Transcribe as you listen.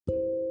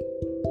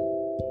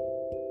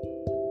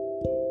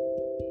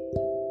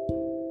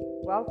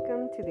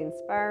Welcome to the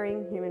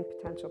Inspiring Human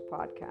Potential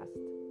podcast.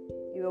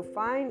 You will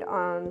find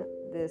on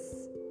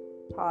this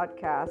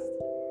podcast,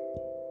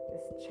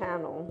 this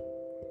channel,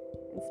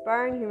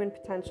 Inspiring Human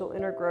Potential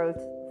Inner Growth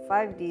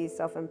 5D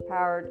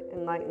Self-Empowered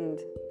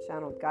Enlightened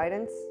Channeled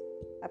Guidance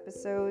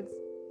episodes,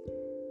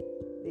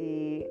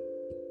 the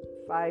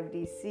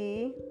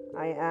 5DC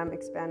I Am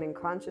Expanding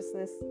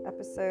Consciousness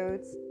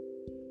episodes,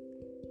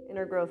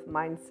 Inner Growth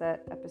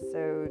Mindset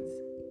episodes,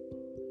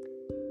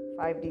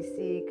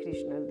 5DC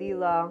Krishna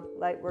Lila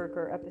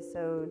Lightworker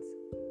episodes,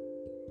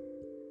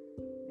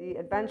 The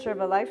Adventure of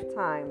a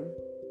Lifetime,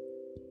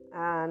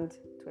 and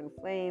Twin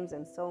Flames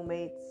and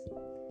Soulmates,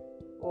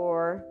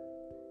 or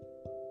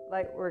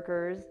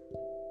Lightworkers,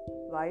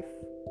 Life,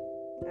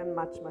 and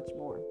much, much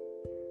more.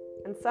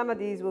 And some of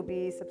these will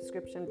be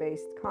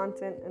subscription-based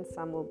content and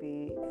some will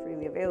be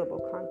freely available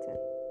content.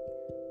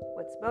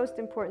 What's most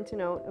important to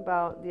note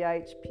about the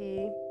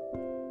IHP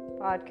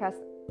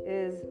podcast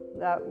is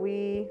that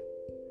we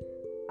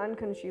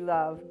unconsciously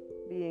love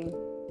being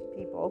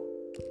people.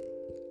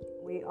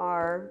 We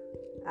are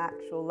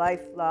actual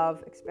life,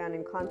 love,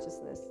 expanding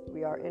consciousness.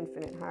 We are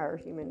infinite higher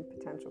human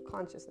potential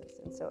consciousness.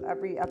 And so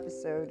every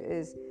episode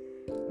is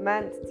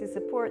meant to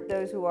support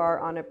those who are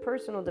on a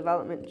personal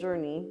development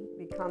journey,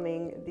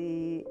 becoming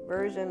the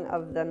version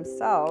of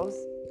themselves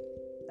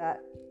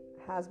that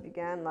has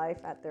began life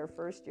at their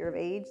first year of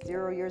age,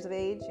 0 years of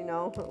age.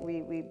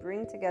 We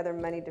bring together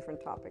many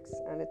different topics,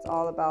 and it's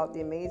all about the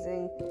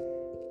amazing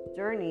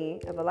journey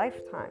of a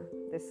lifetime,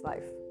 this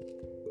life.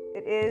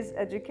 It is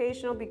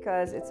educational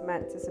because it's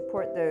meant to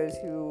support those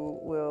who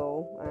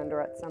will, and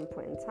or at some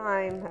point in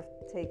time, have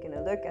taken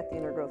a look at the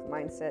inner growth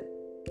mindset.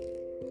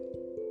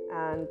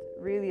 And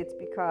really it's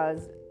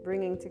because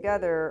bringing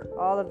together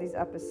all of these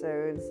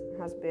episodes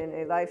has been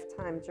a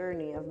lifetime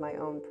journey of my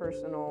own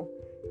personal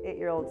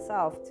 8-year-old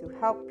self to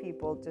help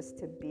people just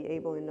to be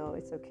able to know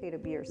it's okay to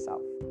be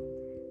yourself.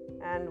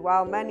 And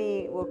while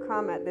many will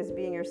come at this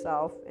being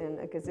yourself in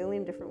a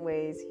gazillion different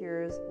ways,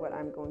 here's what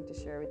I'm going to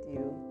share with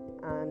you.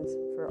 And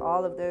for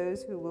all of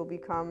those who will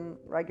become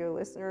regular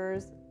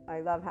listeners, I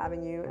love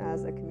having you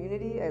as a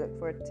community. I look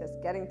forward to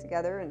getting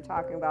together and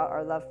talking about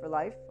our love for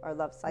life, our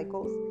love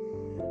cycles.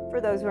 For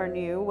those who are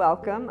new,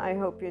 welcome. I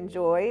hope you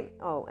enjoy.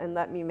 Oh, and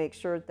let me make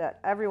sure that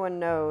everyone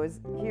knows,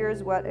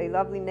 here's what a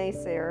lovely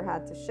naysayer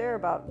had to share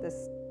about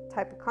this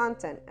type of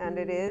content. And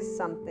it is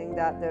something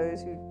that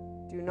those who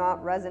do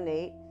not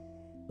resonate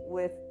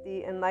with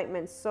the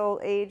Enlightenment Soul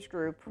age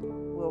group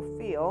will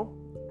feel,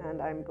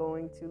 and I'm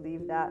going to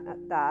leave that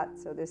at that.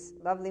 So this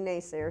lovely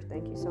naysayer,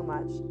 thank you so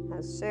much,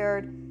 has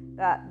shared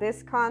that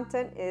this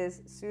content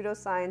is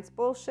pseudoscience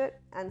bullshit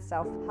and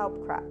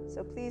self-help crap.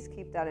 So please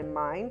keep that in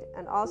mind,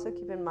 and also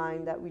keep in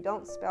mind that we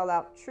don't spell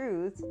out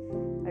truth.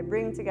 I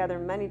bring together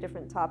many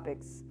different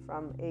topics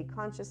from a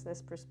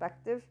consciousness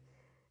perspective,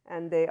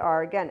 and they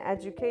are, again,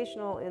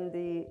 educational in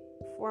the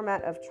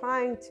format of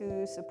trying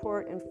to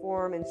support,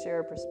 inform, and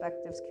share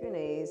perspectives,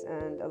 Q&As,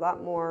 and a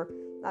lot more,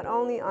 not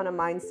only on a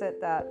mindset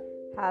that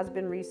has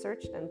been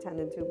researched and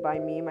tended to by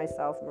me,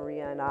 myself,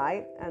 Maria, and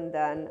I, and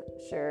then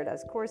shared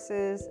as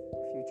courses,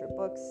 future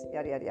books,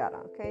 yada, yada, yada.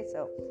 Okay,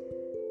 so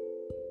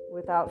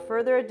without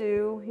further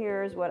ado,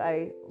 here's what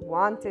I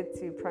wanted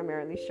to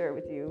primarily share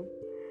with you.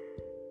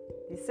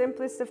 The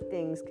simplest of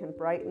things can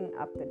brighten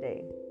up the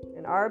day.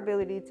 And our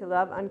ability to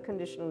love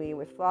unconditionally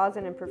with flaws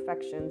and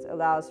imperfections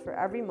allows for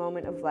every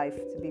moment of life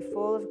to be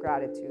full of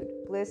gratitude,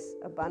 bliss,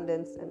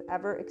 abundance, and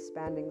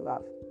ever-expanding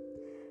love.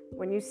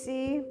 When you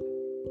see,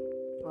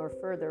 or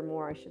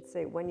furthermore, I should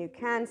say, when you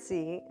can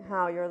see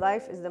how your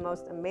life is the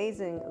most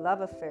amazing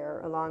love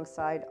affair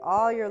alongside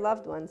all your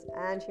loved ones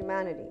and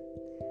humanity,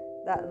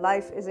 that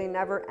life is a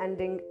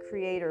never-ending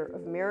creator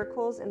of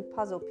miracles and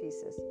puzzle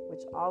pieces,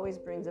 which always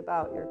brings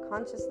about your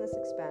consciousness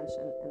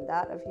expansion and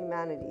that of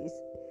humanity's.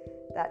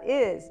 That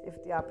is,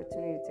 if the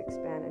opportunity to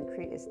expand and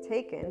create is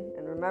taken.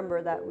 And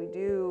remember that we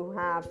do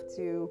have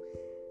to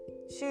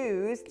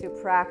choose to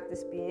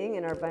practice being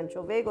in our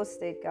ventral vagal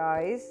state,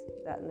 guys,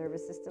 that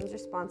nervous system's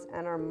response,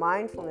 and our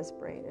mindfulness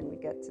brain. And we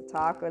get to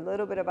talk a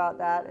little bit about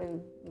that in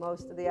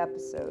most of the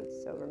episodes.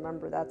 So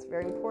remember, that's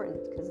very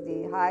important, because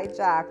the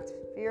hijacked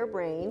fear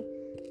brain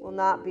will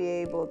not be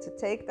able to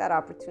take that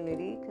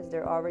opportunity because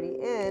they're already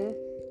in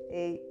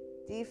a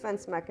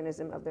defense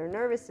mechanism of their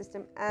nervous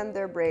system, and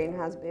their brain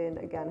has been,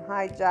 again,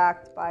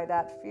 hijacked by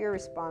that fear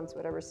response,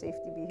 whatever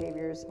safety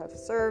behaviors have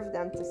served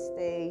them to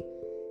stay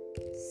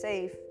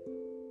safe.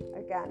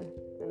 Again,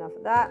 enough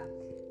of that.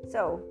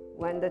 So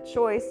when the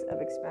choice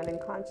of expanding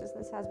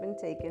consciousness has been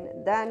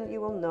taken, then you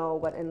will know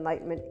what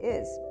enlightenment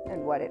is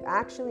and what it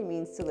actually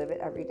means to live it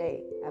every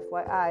day.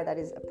 FYI, that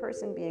is a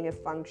person being a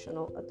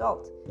functional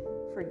adult.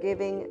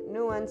 Forgiving,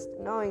 nuanced,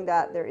 knowing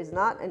that there is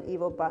not an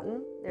evil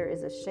button, there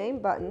is a shame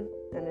button,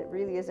 and it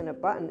really isn't a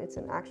button, it's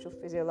an actual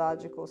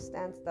physiological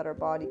stance that our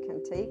body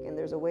can take, and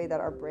there's a way that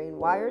our brain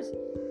wires.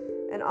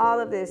 And all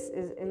of this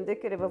is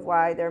indicative of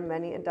why there are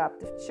many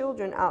adoptive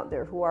children out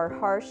there who are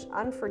harsh,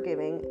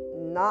 unforgiving,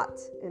 not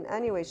in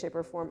any way, shape,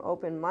 or form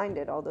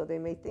open-minded, although they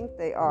may think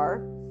they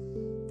are.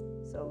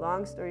 So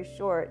long story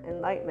short,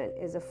 enlightenment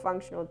is a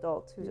functional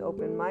adult who's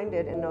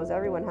open-minded and knows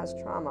everyone has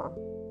trauma,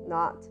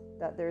 not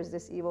that there's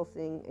this evil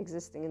thing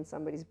existing in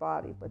somebody's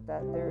body, but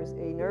that there's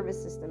a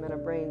nervous system and a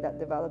brain that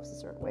develops a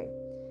certain way.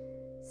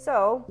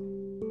 So,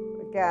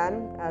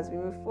 again, as we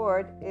move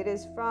forward, it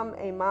is from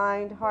a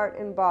mind, heart,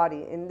 and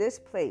body in this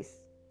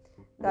place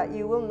that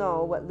you will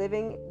know what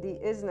living the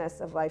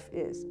isness of life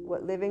is,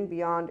 what living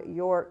beyond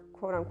your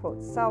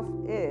quote-unquote self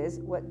is,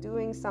 what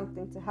doing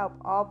something to help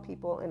all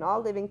people and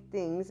all living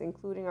things,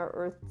 including our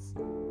Earth's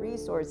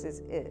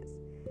resources, is.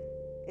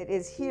 It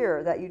is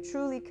here that you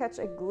truly catch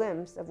a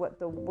glimpse of what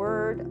the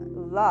word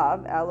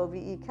love,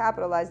 L-O-V-E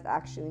capitalized,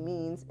 actually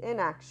means in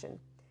action,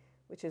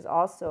 which is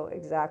also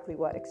exactly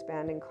what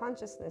expanding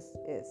consciousness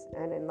is.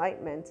 And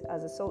enlightenment,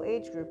 as a soul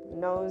age group,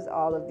 knows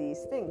all of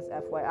these things,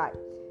 FYI.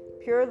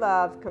 Pure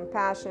love,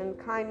 compassion,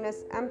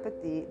 kindness,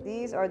 empathy,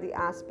 these are the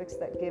aspects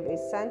that give a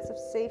sense of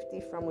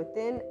safety from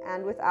within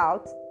and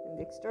without, in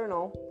the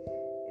external.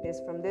 It is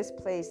from this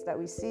place that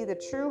we see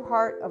the true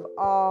heart of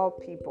all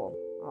people.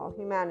 All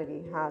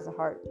humanity has a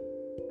heart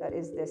that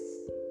is this.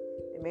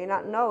 They may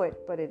not know it,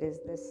 but it is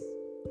this.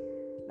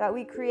 That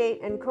we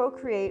create and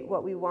co-create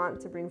what we want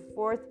to bring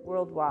forth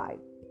worldwide.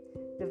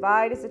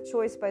 Divide is a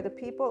choice by the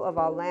people of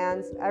all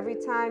lands. Every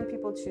time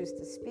people choose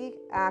to speak,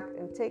 act,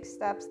 and take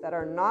steps that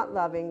are not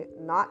loving,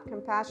 not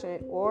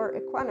compassionate, or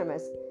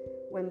equanimous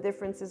when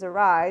differences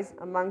arise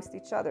amongst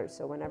each other.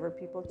 So whenever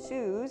people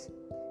choose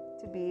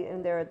to be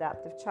in their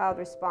adaptive child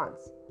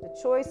response, the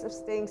choice of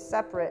staying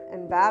separate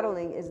and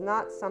battling is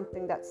not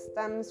something that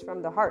stems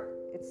from the heart.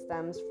 It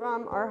stems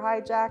from our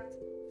hijacked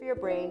fear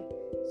brain,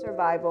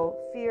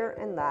 survival, fear,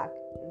 and lack.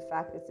 In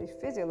fact, it's a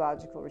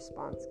physiological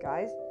response,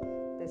 guys.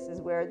 This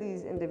is where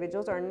these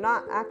individuals are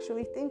not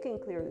actually thinking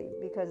clearly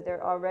because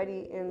they're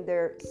already in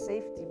their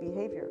safety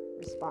behavior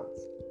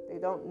response. They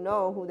don't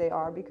know who they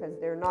are because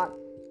they're not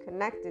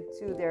connected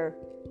to their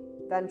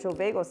ventral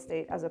vagal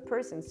state as a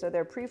person. So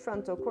their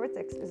prefrontal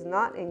cortex is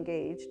not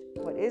engaged.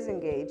 What is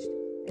engaged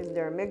is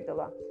their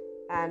amygdala.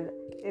 And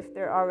if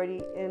they're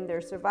already in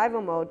their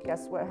survival mode,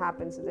 guess what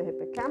happens to the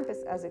hippocampus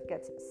as it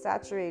gets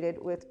saturated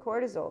with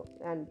cortisol?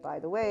 And by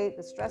the way,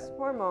 the stress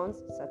hormones,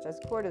 such as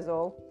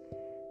cortisol,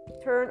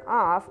 turn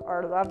off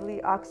our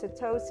lovely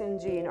oxytocin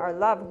gene, our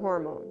love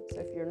hormone. So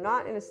if you're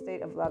not in a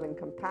state of love and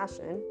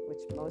compassion,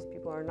 which most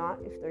people are not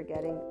if they're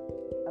getting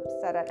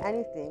upset at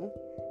anything,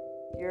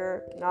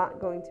 you're not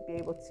going to be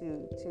able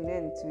to tune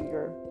in to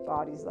your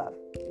body's love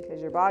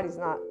because your body's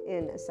not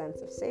in a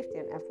sense of safety.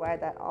 And FYI,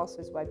 that also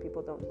is why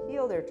people don't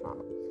heal their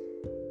trauma.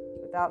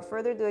 Without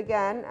further ado,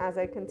 again, as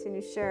I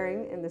continue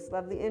sharing in this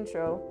lovely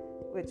intro,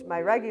 which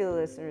my regular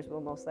listeners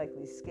will most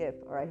likely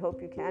skip, or I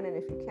hope you can, and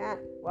if you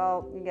can't,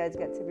 well, you guys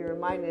get to be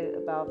reminded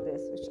about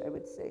this, which I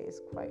would say is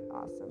quite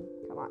awesome.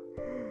 Come on.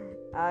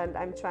 And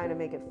I'm trying to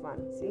make it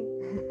fun, see?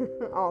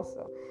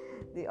 Also,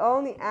 the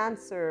only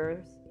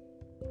answers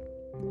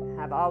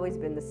have always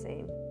been the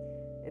same.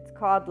 It's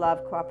called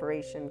love,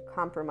 cooperation,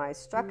 compromise,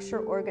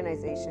 structure,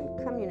 organization,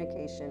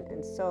 communication,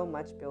 and so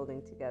much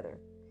building together.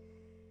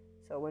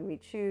 So when we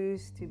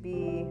choose to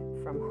be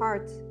from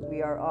heart,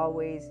 we are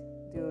always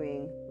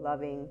doing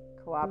loving,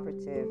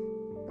 cooperative,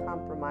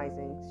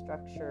 compromising,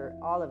 structure,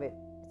 all of it.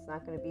 It's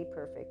not going to be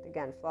perfect.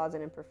 Again, flaws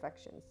and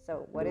imperfections.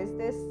 So what is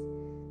this?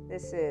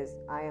 This is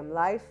I am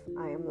life,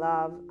 I am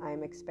love, I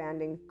am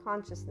expanding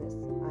consciousness,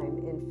 I am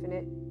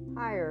infinite,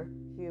 higher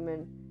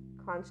human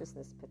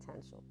consciousness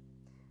potential.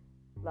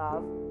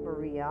 Love,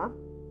 Maria.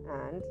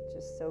 And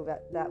just so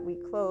that we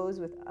close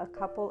with a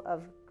couple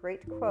of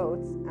great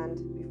quotes,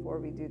 and before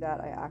we do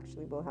that, I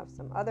actually will have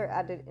some other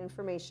added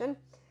information.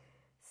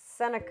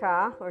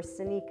 Seneca, or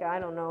Seneca, I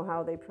don't know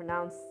how they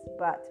pronounce,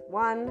 but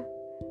one,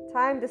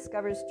 time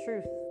discovers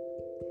truth.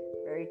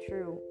 Very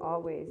true,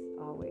 always,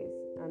 always.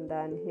 And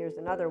then here's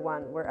another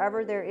one.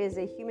 Wherever there is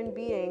a human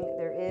being,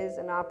 there is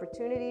an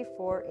opportunity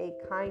for a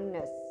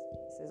kindness.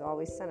 This is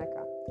always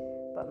Seneca.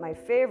 But my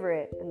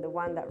favorite, and the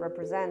one that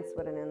represents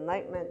what an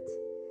enlightenment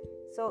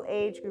soul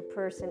age group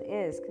person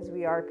is, because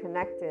we are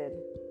connected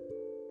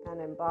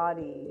and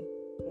embodying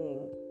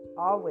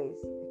always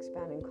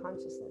expanding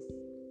consciousness.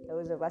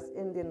 Those of us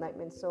in the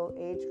enlightenment soul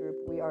age group,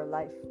 we are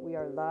life, we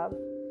are love,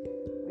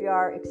 we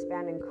are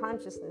expanding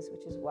consciousness,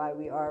 which is why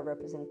we are a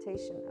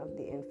representation of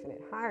the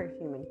infinite higher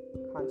human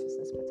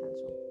consciousness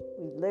potential.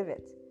 We live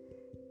it.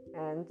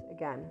 And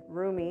again,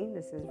 Rumi,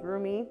 this is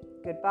Rumi,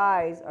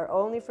 goodbyes are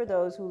only for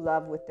those who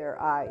love with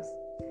their eyes.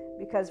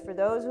 Because for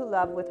those who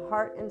love with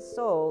heart and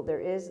soul,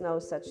 there is no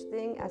such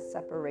thing as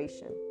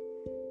separation.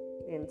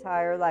 The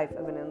entire life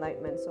of an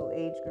enlightenment soul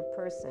age group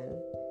person,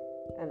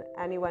 and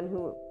anyone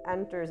who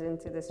enters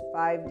into this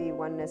 5D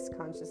oneness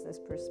consciousness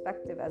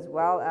perspective, as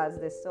well as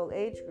this soul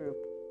age group,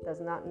 does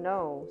not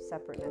know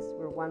separateness.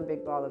 We're one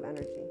big ball of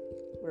energy.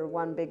 We're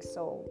one big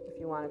soul, if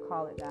you want to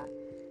call it that.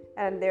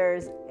 And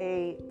there's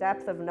a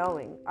depth of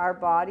knowing. Our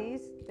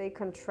bodies, they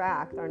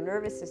contract. Our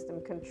nervous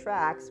system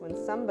contracts when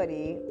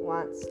somebody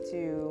wants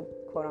to,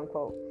 quote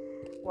unquote,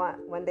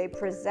 when they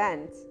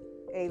present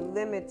a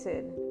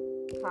limited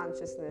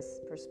consciousness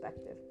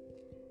perspective.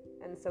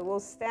 And so we'll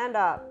stand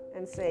up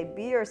and say,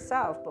 be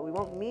yourself, but we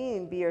won't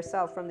mean be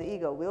yourself from the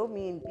ego. We'll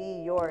mean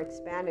be your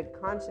expanded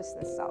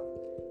consciousness self.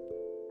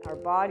 Our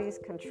bodies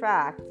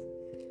contract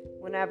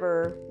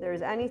whenever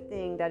there's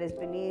anything that is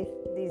beneath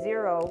the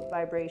zero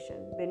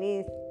vibration,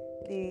 beneath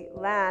the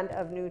land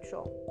of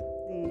neutral,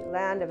 the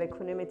land of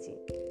equanimity.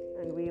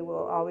 And we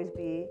will always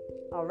be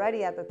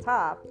already at the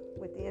top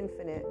with the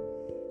infinite,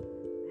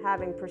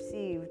 having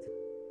perceived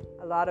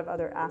a lot of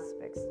other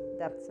aspects,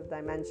 depths of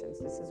dimensions.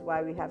 This is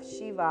why we have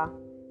Shiva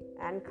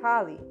and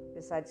Kali,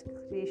 besides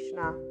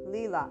Krishna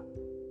Lila.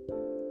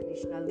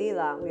 Krishna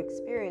Lila, we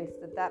experience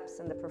the depths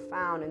and the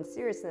profound and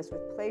seriousness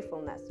with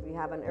playfulness. We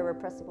have an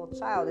irrepressible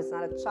child. It's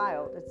not a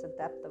child, it's the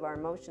depth of our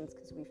emotions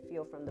because we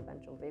feel from the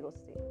ventral vagal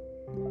state.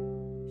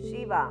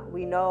 Shiva,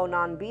 we know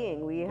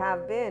non-being. We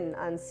have been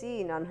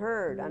unseen,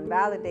 unheard,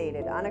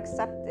 unvalidated,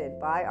 unaccepted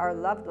by our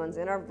loved ones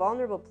in our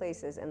vulnerable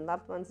places. And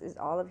loved ones is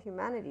all of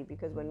humanity,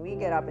 because when we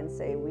get up and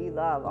say we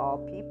love all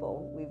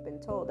people, we've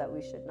been told that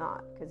we should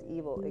not, because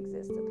evil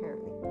exists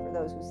apparently for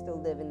those who still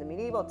live in the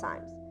medieval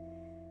times.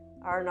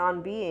 Our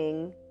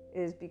non-being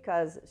is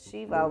because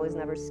Shiva was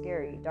never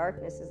scary.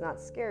 Darkness is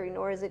not scary,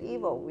 nor is it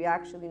evil. We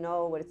actually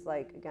know what it's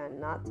like, again,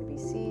 not to be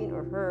seen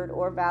or heard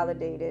or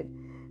validated.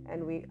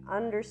 And we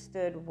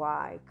understood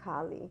why,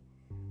 Kali,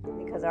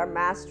 because our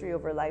mastery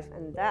over life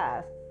and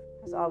death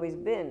has always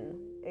been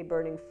a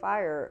burning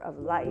fire of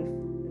life,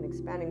 an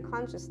expanding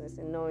consciousness,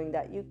 and knowing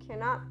that you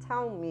cannot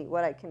tell me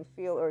what I can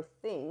feel or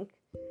think.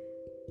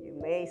 You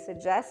may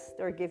suggest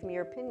or give me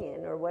your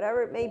opinion or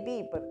whatever it may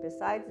be, but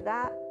besides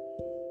that,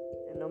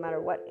 and no matter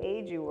what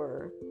age you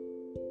were,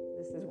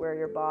 this is where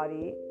your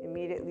body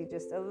immediately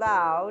just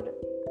allowed,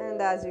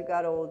 and as you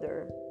got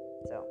older.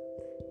 So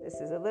this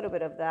is a little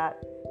bit of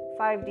that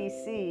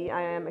 5DC,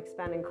 I am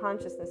expanding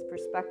consciousness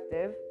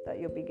perspective that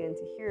you'll begin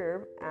to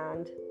hear.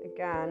 And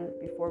again,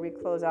 before we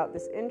close out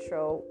this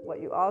intro,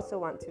 what you also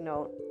want to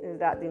know is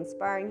that the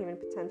Inspiring Human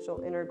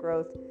Potential Inner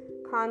Growth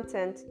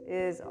content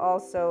is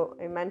also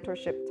a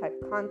mentorship type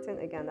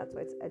content. Again, that's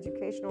why it's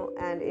educational,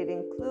 and it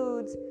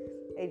includes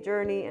a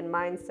journey and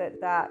mindset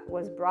that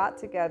was brought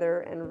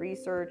together and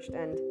researched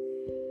and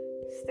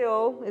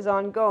still is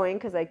ongoing,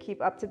 because I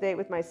keep up to date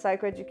with my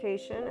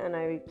psychoeducation, and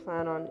I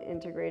plan on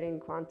integrating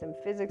quantum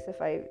physics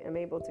if I am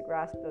able to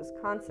grasp those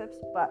concepts.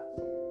 But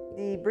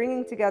the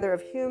bringing together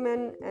of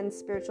human and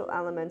spiritual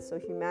elements, so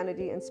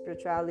humanity and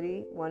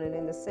spirituality, one and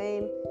in the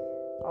same,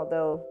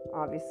 although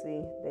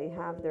obviously they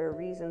have their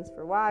reasons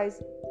for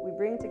whys, we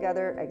bring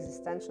together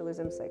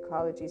existentialism,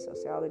 psychology,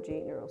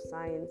 sociology,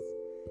 neuroscience.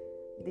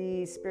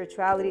 The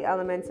spirituality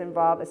elements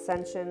involve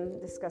ascension,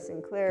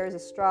 discussing clairs,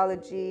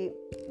 astrology,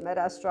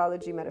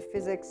 meta-astrology,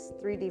 metaphysics,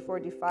 3D,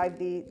 4D,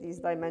 5D, these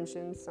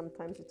dimensions.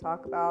 Sometimes we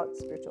talk about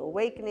spiritual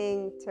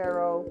awakening,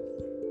 tarot,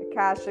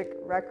 Akashic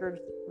record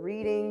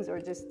readings,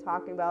 or just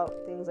talking about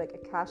things like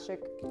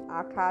Akashic,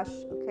 Akash,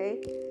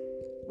 okay?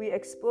 We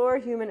explore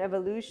human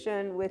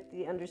evolution with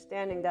the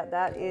understanding that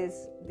that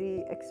is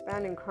the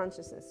expanding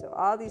consciousness. So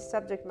all these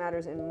subject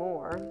matters and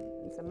more.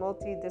 It's a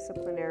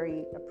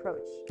multidisciplinary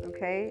approach,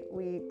 okay?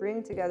 We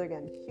bring together,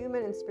 again,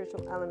 human and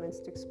spiritual elements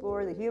to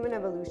explore the human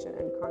evolution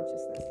and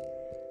consciousness.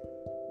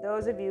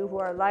 Those of you who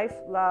are life,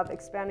 love,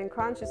 expanding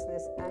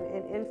consciousness, and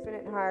in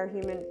infinite higher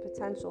human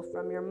potential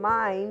from your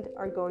mind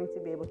are going to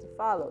be able to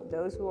follow.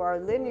 Those who are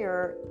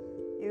linear,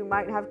 you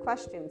might have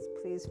questions.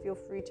 Please feel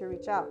free to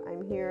reach out.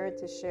 I'm here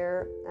to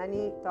share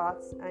any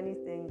thoughts,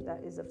 anything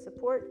that is of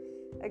support.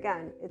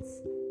 Again,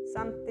 it's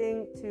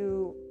something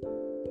to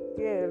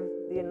give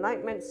the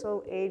Enlightenment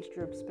Soul Age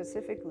group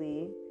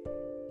specifically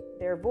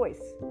their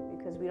voice,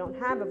 because we don't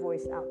have a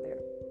voice out there.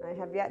 I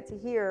have yet to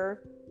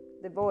hear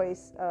the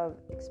voice of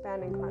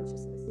expanding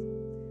consciousness.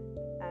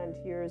 And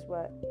here's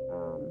what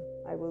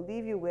I will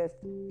leave you with.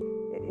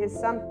 It is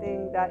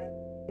something that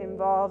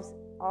involves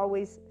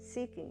always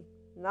seeking,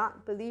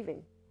 not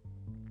believing.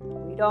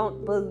 We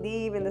don't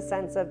believe in the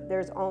sense of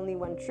there's only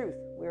one truth.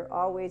 We're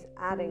always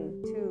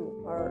adding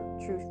to our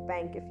truth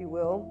bank, if you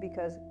will,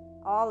 because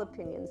all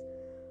opinions,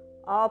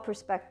 all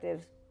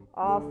perspectives,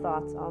 all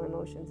thoughts, all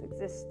emotions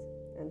exist.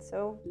 And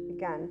so,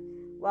 again,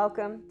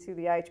 welcome to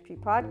the IHP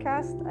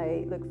podcast.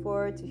 I look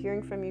forward to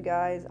hearing from you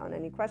guys on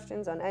any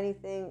questions, on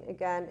anything.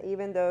 Again,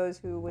 even those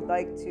who would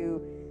like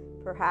to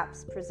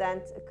perhaps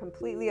present a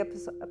completely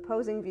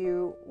opposing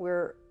view,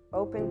 we're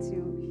open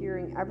to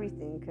hearing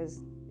everything,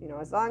 because, you know,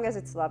 as long as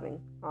it's loving,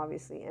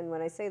 obviously. And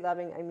when I say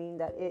loving, I mean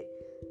that it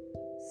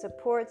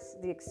supports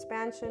the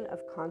expansion of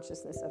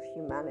consciousness of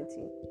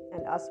humanity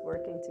and us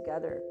working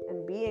together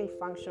and being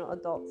functional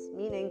adults,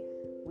 meaning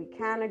we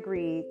can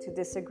agree to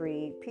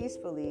disagree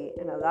peacefully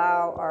and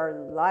allow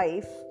our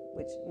life,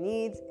 which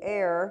needs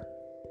air,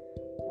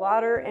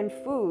 water, and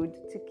food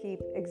to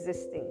keep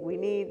existing. We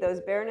need those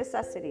bare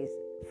necessities.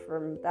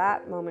 From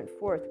that moment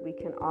forth, we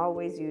can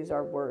always use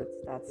our words.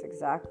 That's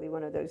exactly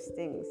one of those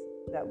things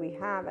that we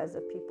have as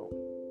a people.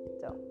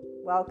 So,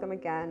 welcome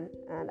again,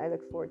 and I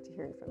look forward to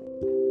hearing from you.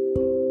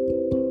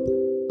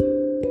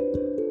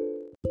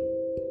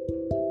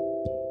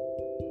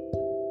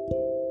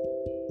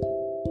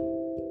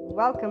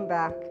 Welcome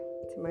back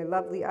to to my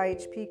lovely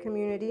IHP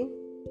community.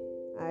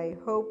 I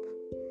hope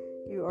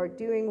you are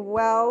doing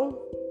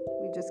well.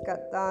 We just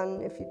got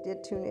done, if you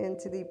did tune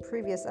into the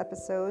previous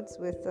episodes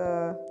with,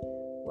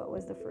 what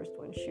was the first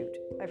one? Shoot,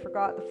 I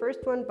forgot the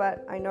first one,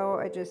 but I know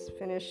I just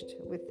finished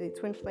with the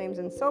Twin Flames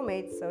and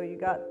Soulmates, so you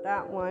got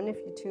that one if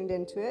you tuned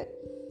into it.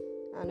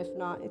 And if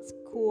not, it's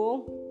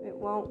cool. It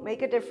won't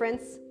make a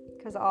difference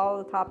because all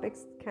the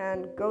topics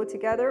can go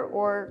together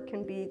or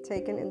can be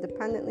taken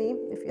independently.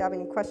 If you have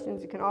any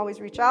questions, you can always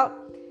reach out.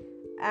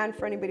 And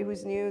for anybody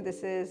who's new,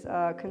 this is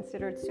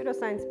considered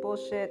pseudoscience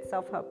bullshit,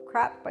 self-help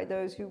crap by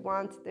those who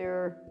want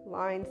their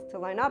lines to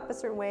line up a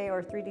certain way,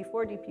 or 3D,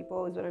 4D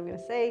people is what I'm going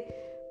to say.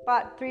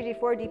 But 3D,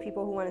 4D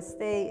people who want to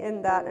stay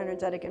in that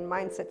energetic and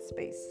mindset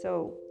space.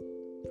 So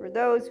for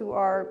those who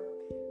are,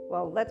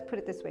 well, let's put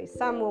it this way.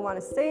 Some will want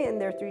to stay in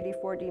their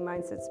 3D, 4D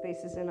mindset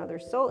spaces in other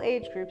soul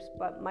age groups,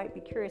 but might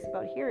be curious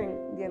about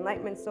hearing the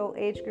Enlightenment Soul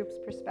Age Group's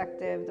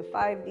perspective, the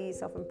 5D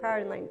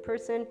self-empowered enlightened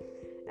person.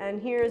 And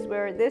here's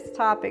where this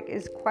topic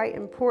is quite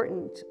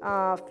important.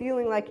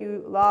 Feeling like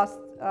you lost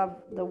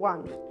the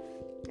one.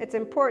 It's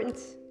important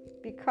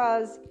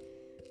because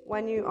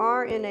when you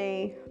are in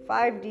a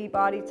 5D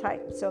body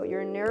type, so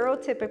you're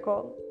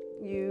neurotypical,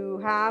 you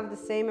have the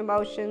same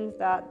emotions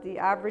that the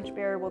average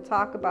bear will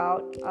talk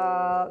about,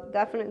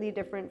 definitely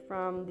different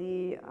from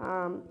the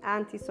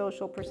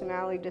antisocial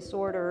personality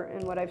disorder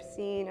and what I've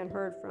seen and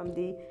heard from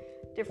the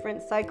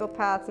different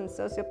psychopaths and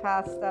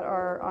sociopaths that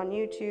are on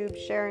YouTube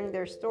sharing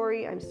their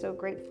story. I'm so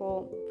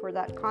grateful for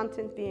that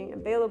content being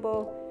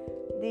available.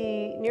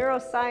 The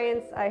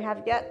neuroscience, I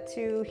have yet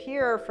to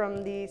hear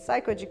from the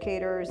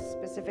psychoeducators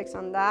specifics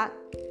on that.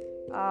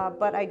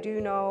 But I do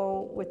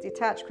know with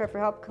Detached, Cry for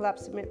Help,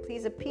 Collapse, Submit,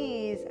 Please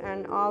Appease,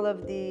 and all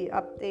of the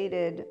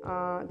updated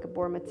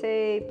Gabor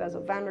Mate,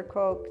 Bezel van der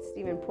Kolk,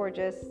 Stephen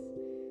Porges,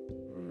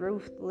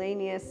 Ruth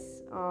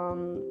Lanius,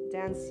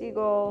 Dan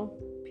Siegel,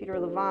 Peter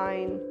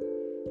Levine,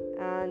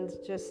 and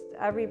just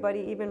everybody,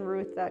 even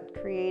Ruth that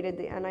created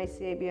the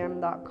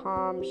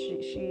NICABM.com.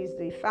 She's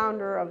the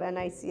founder of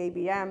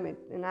NICABM,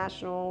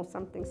 National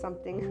something.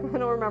 I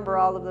don't remember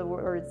all of the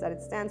words that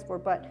it stands for,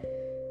 but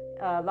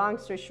long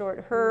story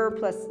short, her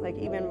plus like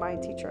even my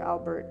teacher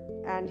Albert,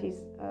 and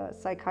he's a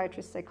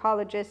psychiatrist,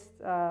 psychologist,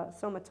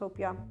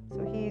 Somatopia.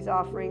 So he's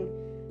offering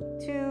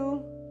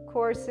 2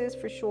 courses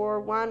for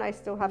sure. One I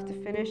still have to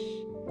finish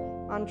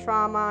on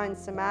trauma and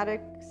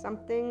somatic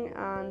something,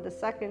 and the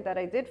second that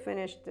I did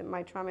finish,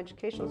 my trauma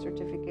educational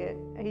certificate,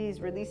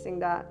 he's releasing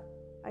that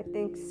I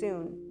think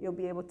soon. You'll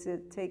be able to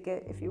take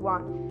it if you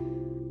want.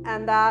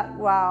 And that,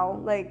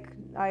 wow, like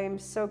I am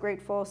so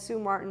grateful. Sue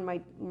Martin,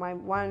 my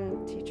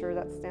one teacher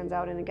that stands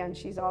out, and again,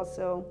 she's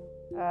also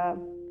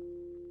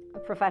a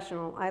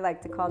professional. I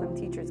like to call them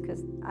teachers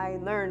because I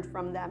learned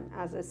from them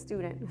as a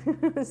student.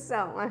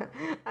 So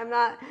I'm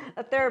not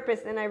a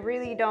therapist, and I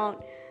really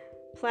don't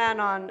plan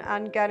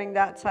on getting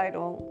that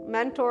title.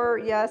 Mentor,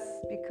 yes,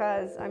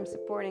 because I'm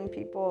supporting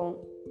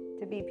people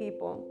to be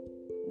people.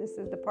 This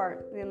is the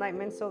part, the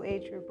Enlightenment Soul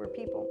Age Group, we're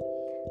people.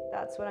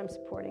 That's what I'm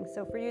supporting.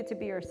 So for you to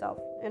be yourself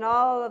in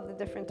all of the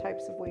different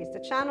types of ways. The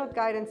channeled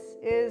guidance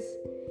is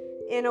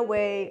in a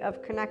way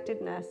of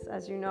connectedness,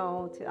 as you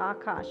know, to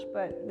Akash,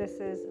 but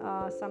this is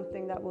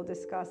something that we'll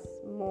discuss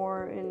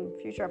more in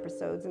future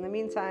episodes. In the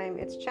meantime,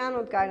 it's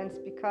channeled guidance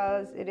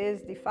because it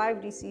is the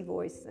 5DC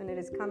voice, and it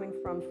is coming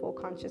from full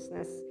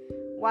consciousness,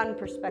 one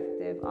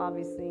perspective,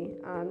 obviously,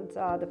 and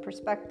the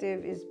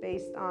perspective is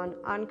based on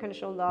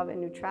unconditional love and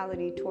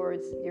neutrality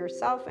towards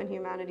yourself and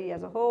humanity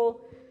as a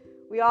whole.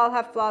 We all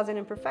have flaws and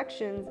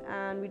imperfections,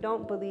 and we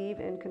don't believe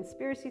in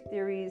conspiracy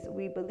theories.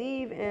 We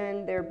believe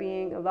in there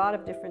being a lot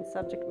of different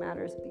subject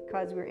matters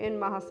because we're in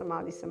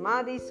Mahasamadhi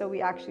Samadhi, so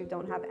we actually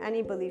don't have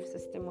any belief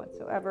system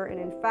whatsoever. And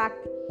in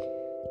fact,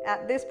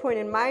 at this point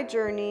in my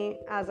journey,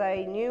 as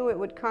I knew it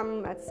would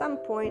come at some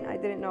point, I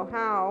didn't know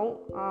how,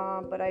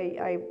 but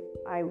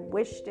I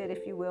wished it,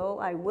 if you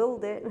will. I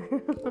willed it.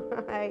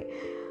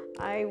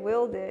 I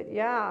willed it,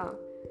 yeah.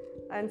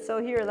 And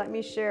so here, let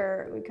me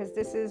share, because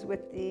this is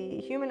with the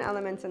human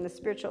elements and the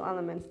spiritual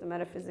elements, the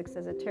metaphysics,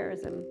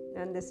 esotericism,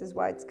 and this is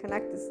why it's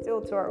connected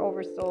still to our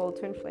oversoul,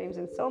 twin flames,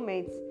 and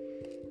soulmates,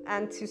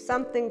 and to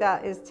something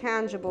that is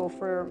tangible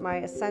for my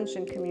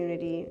ascension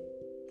community.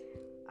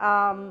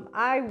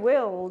 I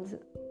willed,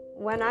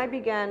 when I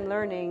began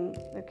learning,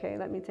 okay,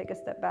 let me take a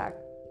step back.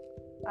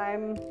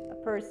 I'm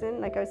a person,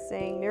 like I was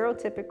saying,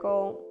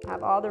 neurotypical,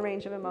 have all the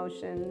range of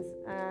emotions,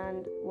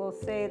 and will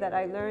say that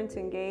I learned to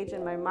engage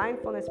in my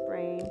mindfulness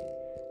brain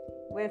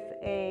with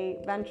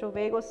a ventral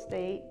vagal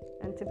state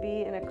and to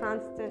be in a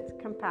constant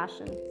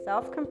compassion,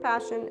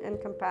 self-compassion and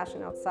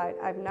compassion outside.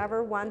 I've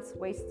never once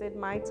wasted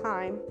my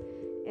time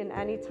in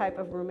any type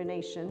of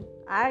rumination.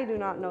 I do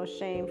not know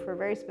shame for a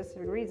very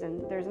specific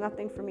reason. There's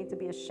nothing for me to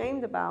be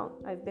ashamed about.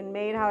 I've been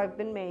made how I've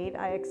been made.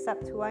 I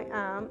accept who I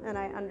am, and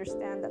I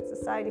understand that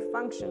society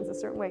functions a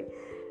certain way.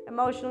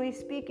 Emotionally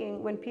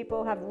speaking, when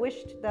people have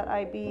wished that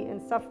I be in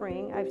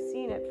suffering, I've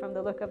seen it from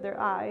the look of their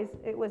eyes.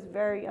 It was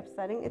very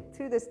upsetting. It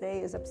to this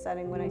day is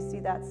upsetting when I see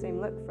that same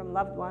look from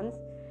loved ones.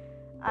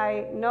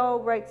 I know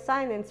right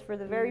silence for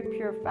the very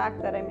pure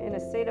fact that I'm in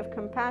a state of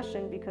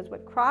compassion, because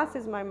what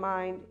crosses my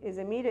mind is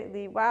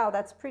immediately, wow,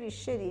 that's pretty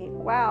shitty.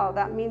 Wow,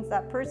 that means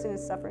that person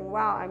is suffering.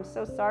 Wow, I'm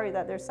so sorry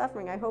that they're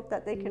suffering. I hope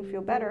that they can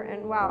feel better.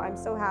 And wow, I'm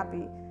so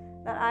happy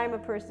that I'm a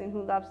person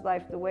who loves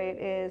life the way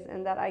it is,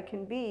 and that I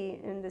can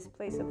be in this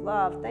place of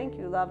love. Thank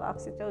you, love,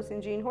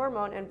 oxytocin, gene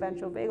hormone, and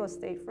ventral vagal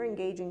state, for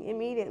engaging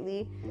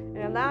immediately and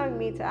allowing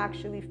me to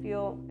actually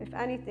feel, if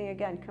anything,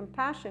 again,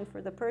 compassion for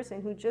the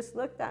person who just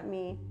looked at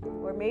me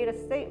or made a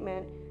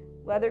statement,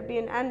 whether it be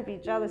an envy,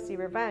 jealousy,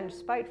 revenge,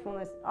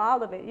 spitefulness,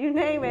 all of it, you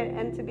name it,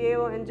 and to be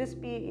able and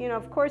just be,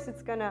 of course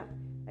it's gonna,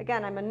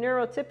 again, I'm a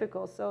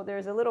neurotypical, so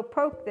there's a little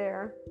poke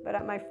there, but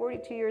at my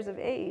 42 years of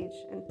age,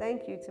 and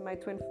thank you to my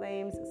twin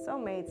flames,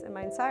 soulmates, and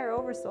my entire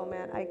oversoul,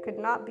 man, I could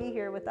not be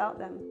here without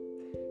them.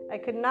 I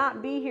could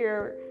not be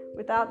here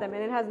without them,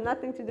 and it has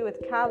nothing to do with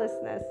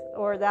callousness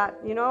or that,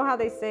 how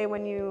they say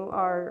when you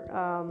are,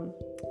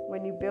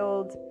 when you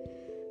build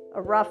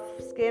a rough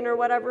skin or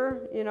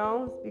whatever,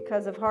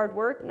 because of hard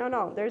work.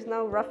 No, there's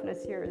no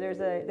roughness here. There's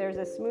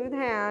a smooth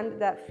hand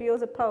that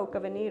feels a poke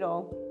of a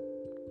needle.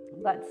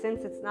 But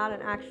since it's not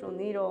an actual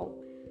needle,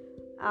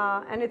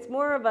 and it's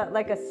more of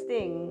like a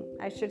sting,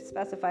 I should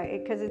specify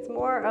it, because it's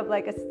more of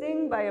like a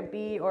sting by a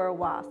bee or a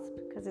wasp,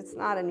 because it's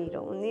not a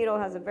needle. A needle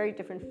has a very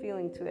different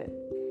feeling to it.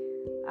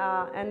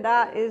 And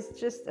that is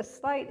just a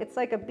slight, it's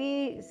like a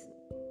bee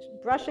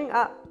brushing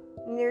up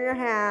near your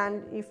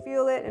hand. You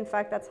feel it. In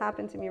fact, that's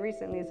happened to me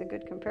recently. It's a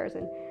good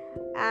comparison.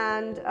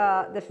 And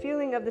the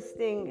feeling of the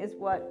sting is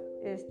what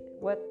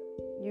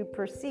you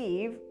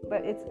perceive,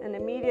 but it's an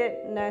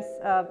immediateness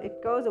of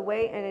it goes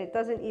away and it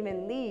doesn't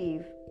even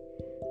leave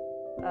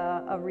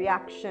a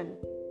reaction,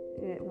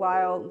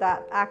 while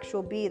that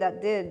actual bee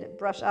that did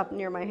brush up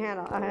near my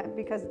hand,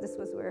 because this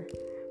was where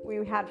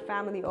we had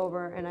family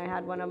over, and I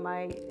had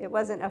it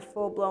wasn't a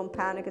full-blown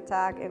panic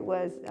attack. It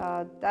was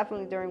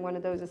definitely during one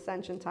of those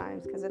ascension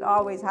times, because it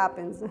always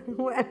happens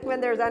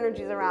when there's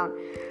energies around.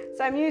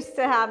 So I'm used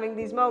to having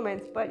these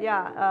moments, but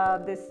yeah,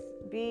 this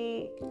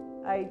bee,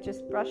 I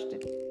just brushed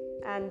it.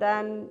 And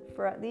then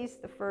for at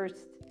least the first,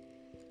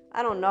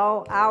 I don't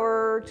know,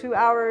 hour, 2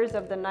 hours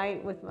of the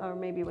night, or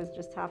maybe it was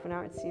just half an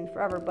hour, it seemed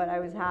forever, but I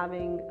was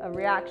having a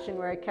reaction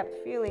where I kept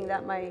feeling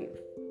that my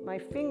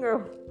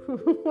finger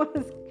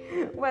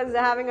was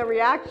having a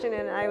reaction,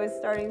 and I was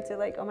starting to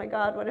like, oh my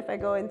God, what if I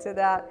go into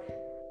that,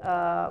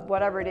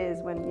 whatever it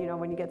is when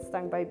you get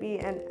stung by a bee.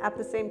 And at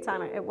the same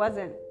time, it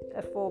wasn't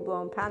a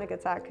full-blown panic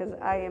attack, because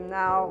I am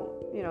now,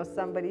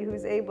 somebody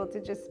who's able to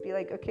just be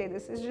like, okay,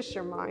 this is just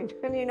your mind,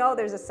 and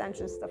there's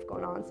ascension stuff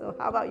going on, so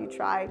how about you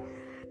try?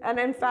 And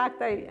in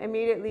fact, I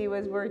immediately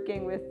was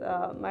working with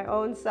my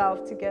own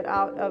self to get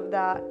out of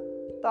that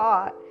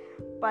thought.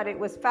 But it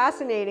was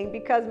fascinating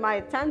because my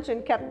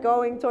attention kept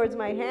going towards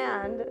my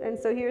hand, and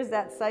so here's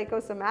that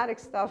psychosomatic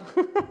stuff,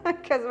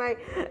 because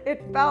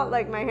it felt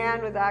like my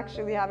hand was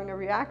actually having a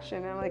reaction,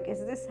 and I'm like,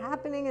 is this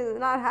happening? Is it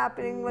not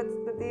happening? What's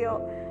the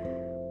deal?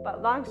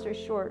 But long story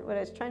short, what I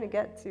was trying to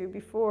get to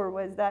before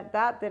was that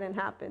didn't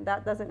happen.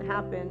 That doesn't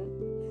happen.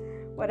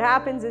 What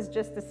happens is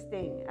just a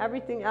sting.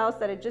 Everything else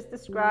that I just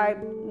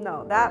described,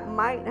 no, that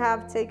might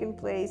have taken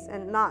place,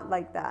 and not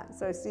like that.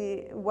 So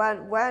see,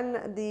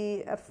 when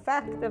the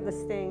effect of the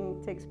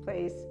sting takes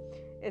place,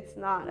 it's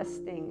not a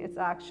sting. It's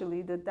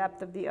actually the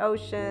depth of the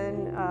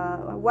ocean.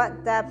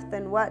 What depth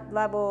and what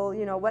level,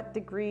 what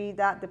degree,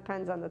 that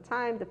depends on the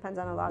time, depends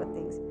on a lot of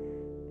things.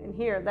 And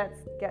here, let's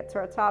get to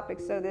our topic.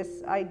 So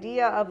this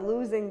idea of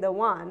losing the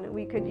one,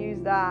 we could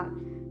use that,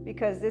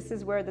 because this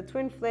is where the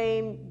twin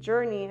flame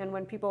journey, and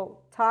when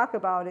people talk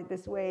about it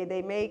this way,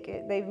 they've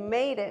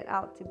made it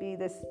out to be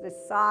this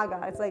saga.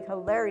 It's like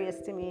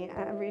hilarious to me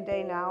every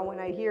day now when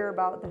I hear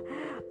about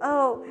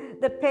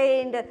the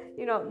pain,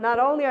 not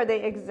only are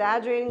they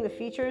exaggerating the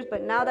features,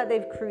 but now that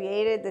they've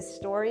created this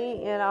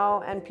story,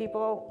 and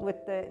people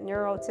with the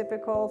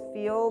neurotypical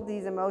feel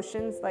these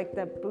emotions, like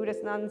the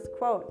Buddhist nuns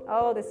quote,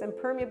 this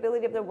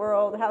impermeability of the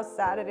world, how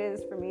sad it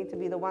is for me to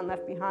be the one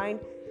left behind.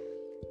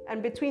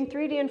 And between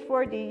 3D and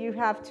 4D, you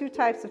have two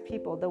types of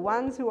people. The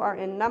ones who are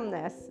in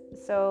numbness.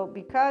 So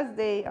because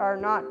they are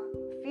not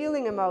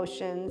feeling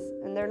emotions,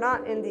 and they're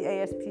not in the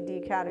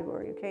ASPD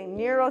category, okay?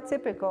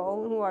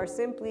 Neurotypical, who are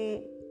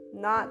simply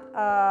not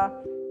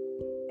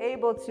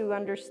able to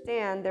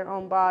understand their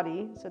own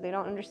body. So they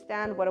don't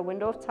understand what a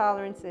window of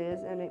tolerance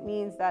is. And it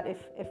means that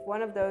if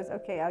one of those,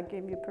 okay, I'll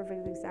give you a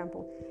perfect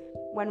example.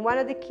 When one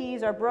of the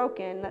keys are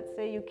broken, let's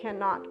say you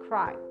cannot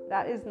cry.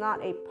 That is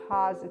not a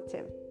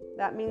positive.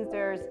 That means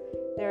there's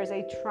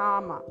a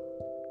trauma,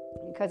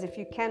 because if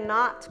you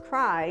cannot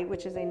cry,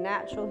 which is a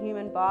natural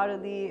human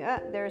bodily,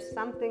 there's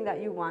something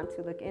that you want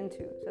to look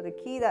into. So the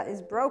key that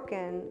is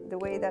broken, the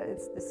way that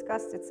it's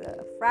discussed, it's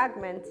a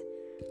fragment.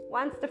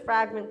 Once the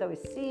fragment though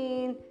is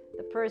seen,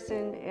 the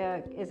person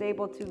is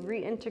able to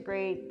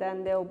reintegrate,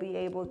 then they'll be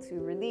able to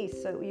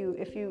release. So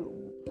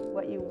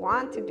what you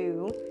want to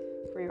do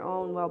for your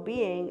own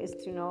well-being is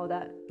to know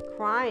that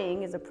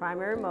crying is a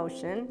primary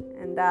emotion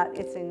and that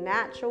it's a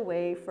natural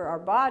way for our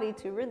body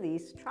to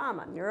release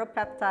trauma.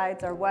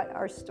 Neuropeptides are what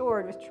are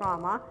stored with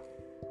trauma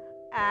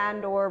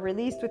and or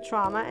released with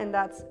trauma, and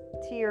that's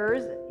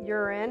tears,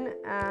 urine,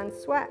 and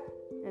sweat.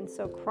 And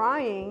so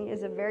crying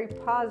is a very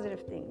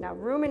positive thing. Now,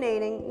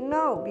 ruminating,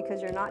 no,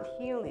 because you're not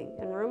healing.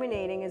 And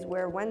ruminating is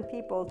where when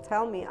people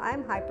tell me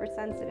I'm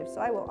hypersensitive,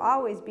 so I will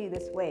always be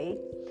this way,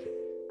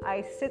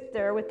 I sit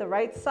there with the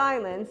right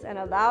silence and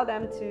allow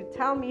them to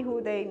tell me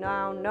who they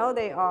now know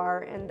they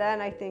are. And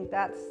then I think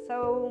that's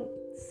so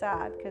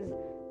sad, because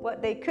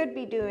what they could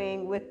be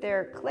doing with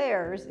their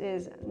clairs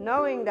is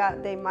knowing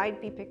that they might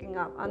be picking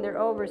up on their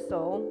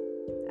oversoul,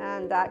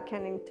 and that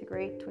can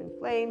integrate twin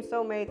flames,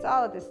 soulmates,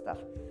 all of this stuff,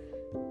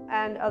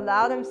 and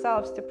allow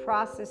themselves to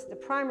process the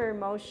primary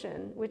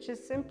emotion, which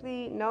is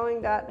simply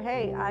knowing that,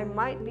 hey, I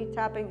might be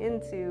tapping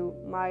into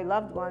my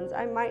loved ones,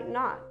 I might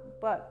not.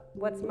 But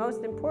what's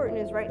most important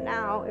is right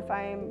now, if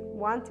I'm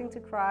wanting to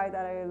cry,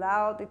 that I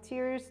allow the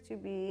tears to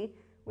be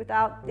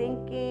without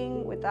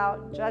thinking,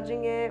 without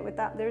judging it,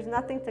 there's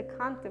nothing to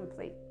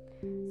contemplate.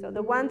 So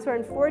the ones who are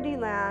in 4D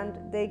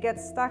land, they get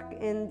stuck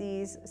in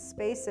these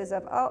spaces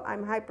of, oh,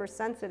 I'm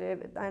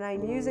hypersensitive. And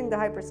I'm using the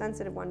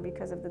hypersensitive one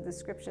because of the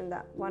description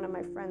that one of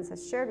my friends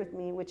has shared with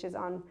me, which is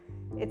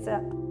it's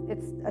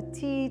a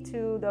T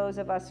to those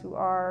of us who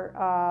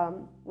are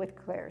with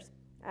clairs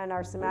and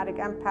are somatic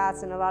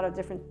empaths and a lot of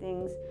different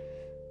things.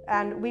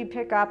 And we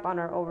pick up on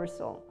our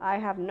oversoul. I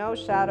have no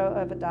shadow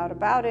of a doubt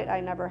about it. I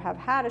never have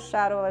had a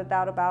shadow of a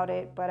doubt about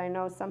it, but I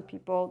know some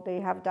people, they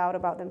have doubt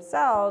about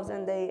themselves,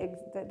 and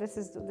this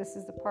is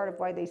the part of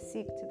why they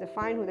seek to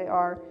define who they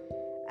are.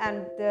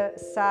 And the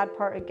sad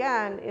part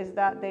again is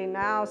that they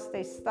now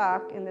stay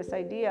stuck in this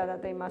idea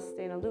that they must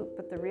stay in a loop.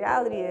 But the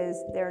reality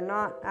is they're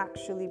not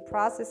actually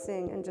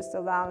processing and just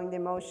allowing the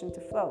emotion to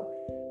flow.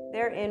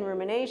 They're in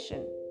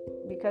rumination.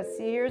 Because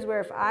see, here's where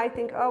if I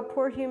think, oh,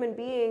 poor human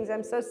beings,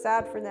 I'm so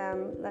sad for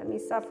them, let me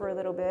suffer a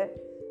little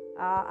bit,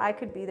 I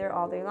could be there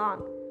all day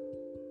long.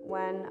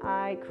 When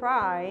I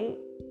cry,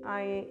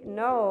 I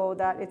know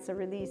that it's a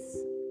release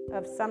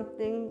of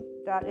something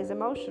that is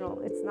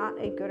emotional. It's not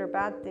a good or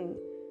bad thing.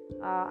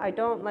 I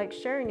don't like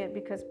sharing it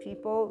because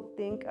people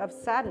think of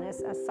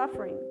sadness as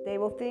suffering. They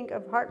will think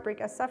of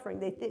heartbreak as suffering.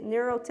 They think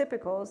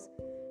neurotypicals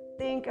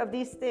think of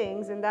these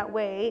things in that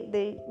way.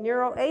 The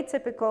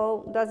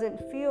neuroatypical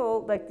doesn't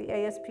feel like the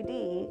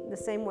ASPD the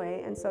same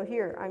way. And so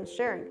here I'm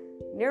sharing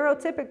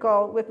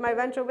neurotypical with my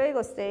ventral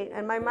vagal state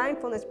and my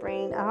mindfulness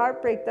brain. A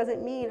heartbreak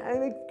doesn't mean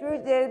I'm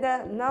excluded.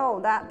 No,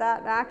 that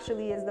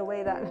actually is the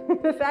way that,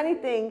 if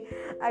anything,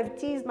 I've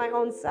teased my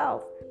own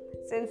self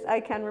since I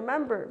can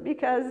remember,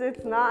 because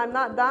I'm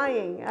not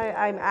dying.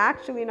 I'm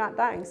actually not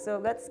dying. So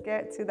let's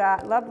get to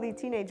that lovely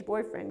teenage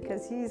boyfriend,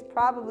 because he's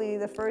probably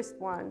the first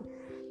one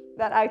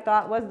that I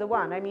thought was the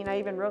one. I mean, I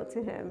even wrote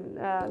to him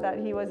that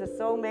he was a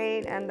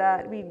soulmate and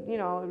that it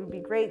would be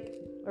great,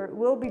 or it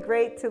will be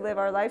great to live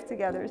our life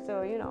together.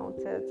 So,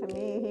 to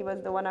me, he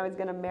was the one I was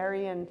going to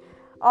marry. And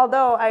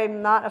although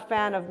I'm not a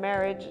fan of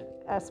marriage,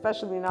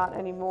 especially not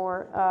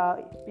anymore,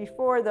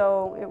 before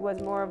though, it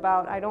was more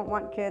about, I don't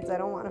want kids, I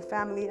don't want a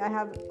family. I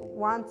have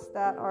wants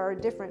that are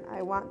different.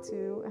 I want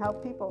to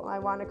help people. I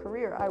want a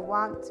career. I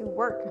want to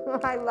work.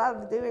 I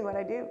love doing what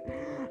I do.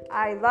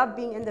 I love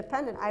being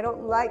independent. I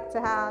don't like to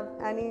have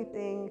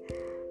anything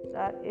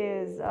that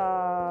is,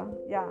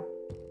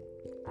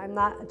 I'm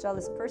not a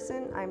jealous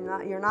person.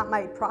 You're not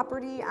my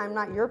property. I'm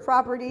not your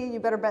property. You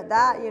better bet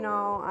that,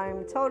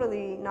 I'm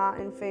totally not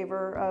in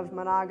favor of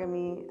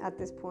monogamy at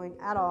this point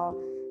at all,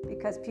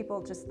 because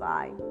people just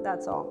lie.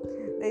 That's all.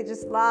 They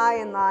just lie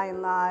and lie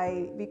and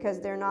lie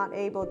because they're not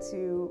able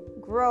to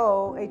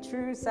grow a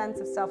true sense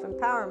of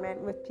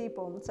self-empowerment with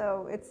people.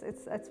 So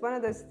it's one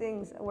of those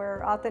things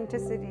where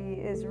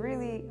authenticity is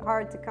really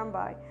hard to come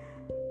by.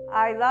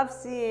 I love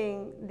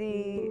seeing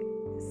the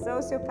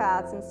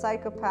sociopaths and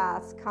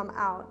psychopaths come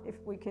out, if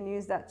we can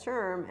use that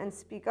term, and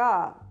speak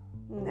up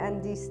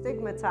and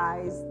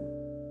destigmatize,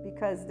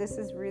 because this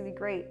is really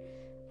great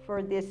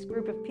for this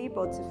group of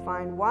people to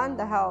find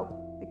the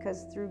help,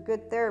 because through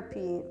good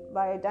therapy,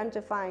 by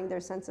identifying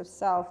their sense of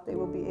self, they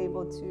will be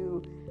able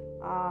to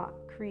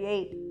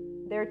create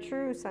their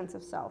true sense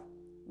of self,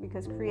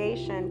 because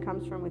creation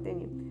comes from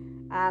within you.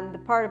 And the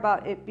part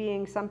about it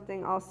being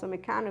something also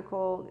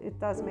mechanical, it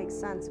does make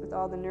sense with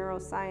all the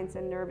neuroscience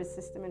and nervous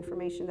system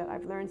information that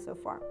I've learned so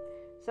far.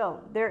 So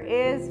there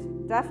is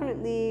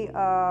definitely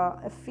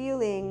a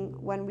feeling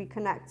when we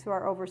connect to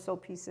our oversoul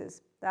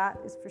pieces. That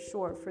is for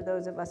sure. For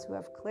those of us who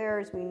have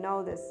clairs, we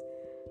know this.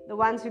 The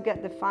ones who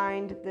get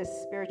defined this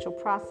spiritual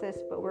process,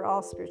 but we're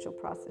all spiritual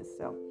process.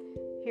 So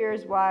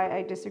here's why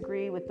I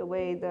disagree with the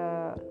way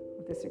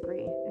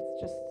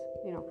It's just,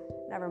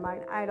 never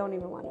mind. I don't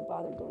even want to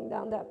bother going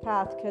down that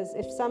path, because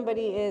if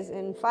somebody is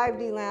in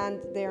 5D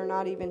land, they are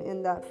not even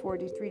in that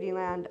 4D, 3D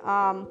land.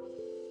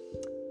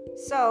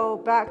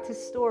 So back to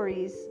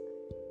stories.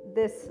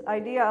 This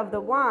idea of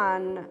the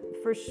one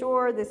for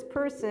sure, this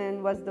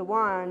person was the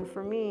one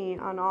for me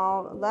on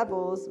all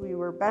levels. We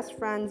were best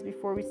friends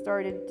before we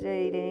started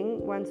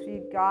dating. Once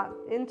we got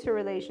into a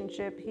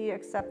relationship, he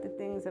accepted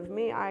things of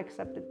me, I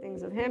accepted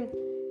things of him.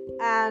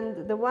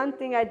 And the one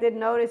thing I did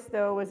notice,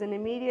 though, was an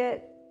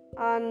immediate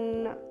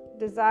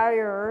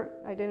desire.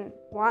 I didn't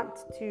want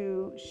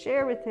to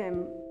share with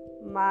him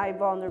my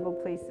vulnerable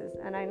places.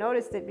 And I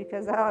noticed it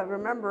because I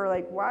remember,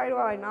 like, why do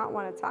I not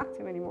want to talk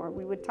to him anymore?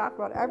 We would talk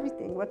about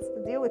everything. What's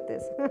the deal with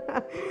this?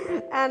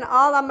 And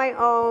all on my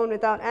own,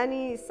 without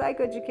any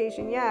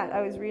psychoeducation yet.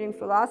 I was reading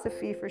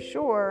philosophy for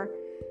sure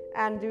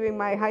and doing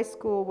my high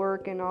school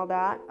work and all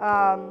that.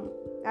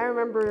 I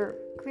remember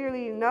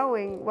clearly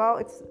knowing, well,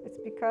 it's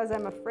because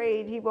I'm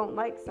afraid he won't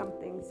like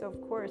something. So of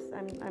course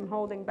I'm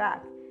holding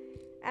back.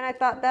 And I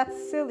thought,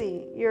 that's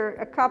silly. You're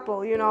a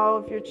couple,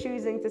 if you're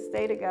choosing to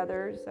stay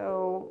together.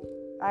 So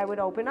I would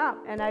open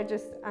up. And I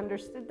just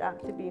understood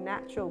that to be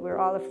natural. We're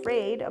all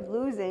afraid of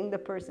losing the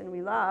person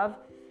we love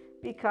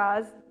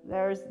because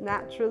there's,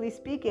 naturally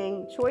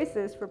speaking,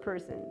 choices for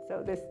person.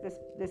 So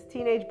this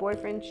teenage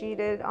boyfriend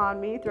cheated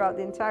on me throughout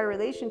the entire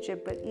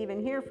relationship. But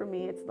even here for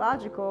me, it's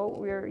logical.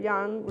 We're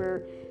young.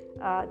 We're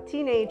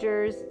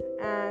teenagers,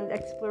 and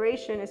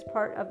exploration is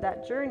part of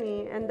that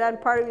journey. And then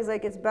part of me is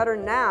like, it's better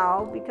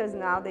now because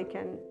now they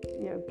can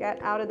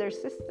get out of their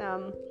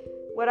system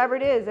whatever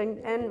it is.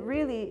 And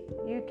really,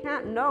 you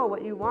can't know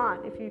what you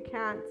want if you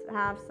can't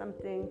have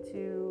something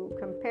to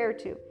compare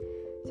to.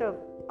 So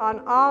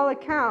on all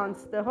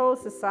accounts, the whole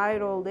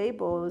societal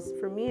labels,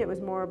 for me, it was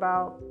more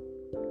about,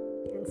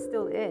 and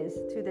still is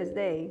to this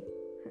day,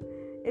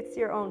 it's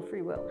your own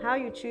free will. How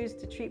you choose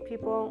to treat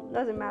people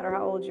doesn't matter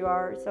how old you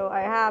are. So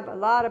I have a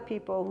lot of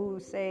people who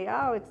say,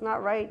 oh, it's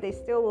not right. They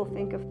still will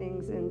think of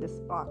things in this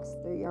box.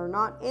 They are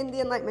not in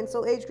the Enlightenment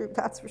Soul Age group,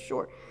 that's for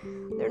sure.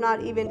 They're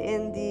not even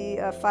in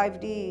the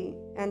 5D,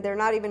 and they're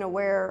not even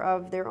aware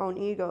of their own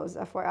egos,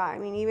 FYI. I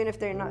mean, even if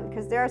they're not,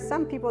 because there are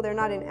some people, they're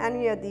not in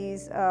any of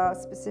these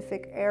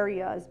specific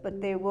areas,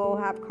 but they will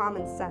have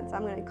common sense.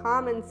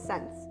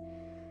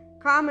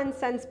 Common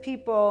sense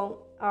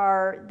people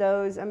are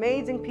those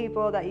amazing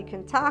people that you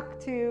can talk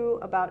to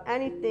about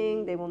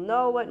anything. They will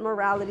know what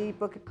morality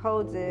book of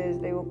codes is.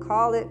 They will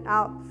call it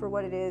out for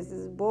what it is. This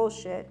is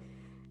bullshit,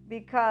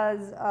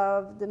 because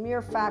of the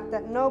mere fact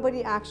that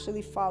nobody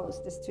actually follows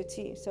this to a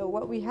T. So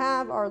what we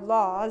have are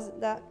laws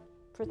that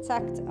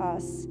protect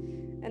us,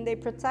 and they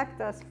protect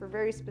us for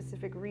very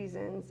specific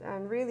reasons.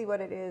 And really what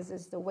it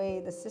is the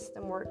way the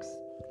system works.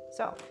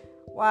 So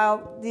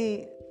while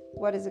the,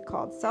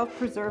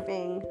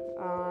 self-preserving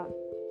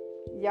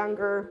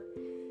younger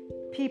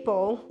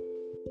people,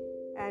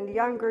 and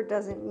younger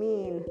doesn't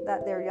mean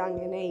that they're young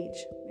in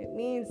age. It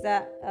means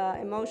that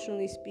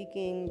emotionally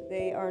speaking,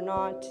 they are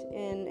not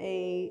in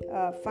a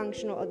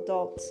functional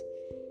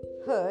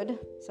adulthood.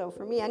 So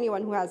for me,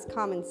 anyone who has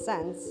common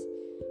sense,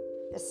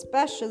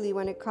 especially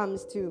when it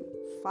comes to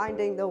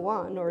finding the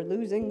one or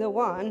losing the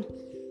one,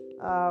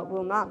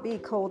 will not be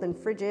cold and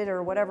frigid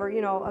or whatever,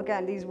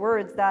 again, these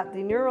words that the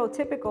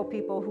neurotypical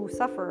people who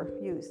suffer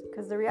use.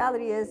 Because the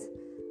reality is,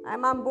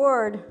 I'm on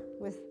board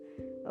with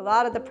a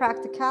lot of the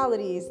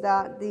practicalities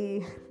that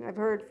I've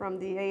heard from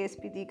the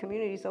ASPD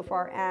community so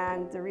far.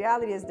 And the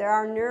reality is, there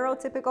are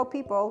neurotypical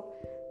people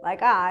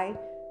like I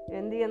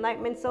in the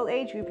Enlightenment Soul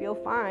Age group. You'll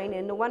find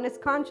in the Oneness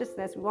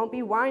Consciousness, we won't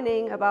be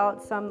whining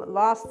about some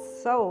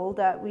lost soul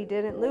that we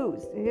didn't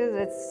lose, because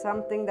it's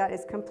something that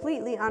is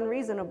completely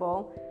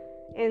unreasonable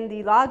in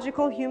the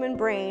logical human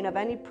brain of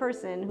any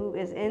person who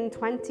is in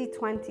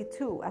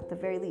 2022 at the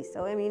very least.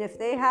 So I mean, if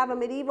they have a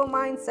medieval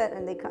mindset,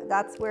 and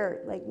that's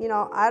where,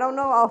 I don't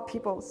know all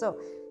people. So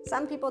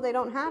some people, they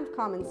don't have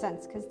common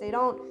sense because they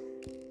don't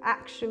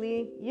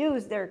actually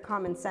use their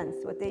common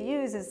sense. What they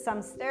use is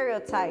some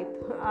stereotype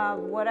of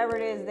whatever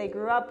it is they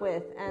grew up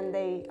with, and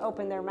they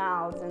open their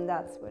mouths, and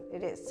that's what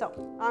it is. So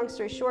long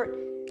story short,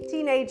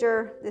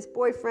 teenager, this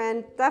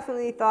boyfriend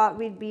definitely thought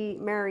we'd be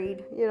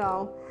married,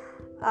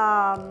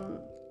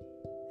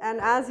 and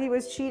as he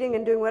was cheating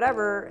and doing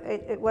whatever,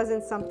 it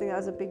wasn't something that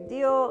was a big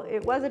deal.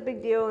 It was a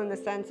big deal in the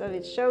sense of,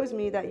 it shows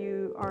me that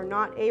you are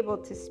not able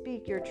to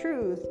speak your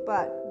truth.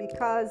 But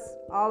because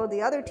all of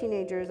the other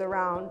teenagers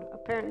around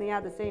apparently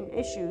had the same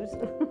issues,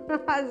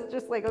 I was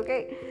just like,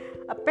 okay,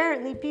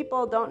 apparently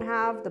people don't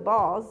have the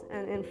balls.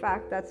 And in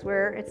fact, that's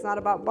where it's not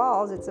about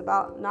balls. It's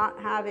about not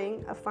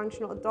having a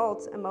functional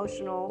adult's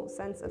emotional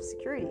sense of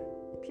security.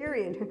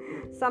 Period.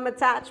 Some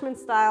attachment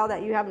style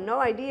that you have no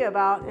idea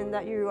about, and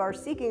that you are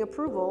seeking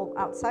approval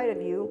outside of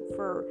you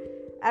for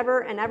ever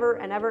and ever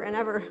and ever and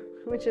ever,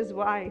 which is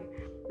why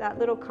that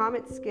little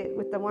comic skit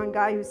with the one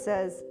guy who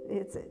says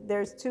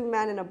there's two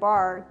men in a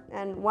bar,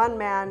 and one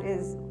man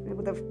is,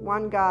 the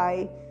one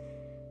guy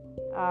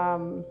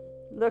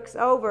looks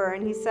over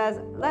and he says,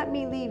 let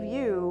me leave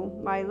you,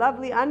 my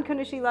lovely,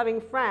 unconditionally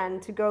loving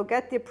friend, to go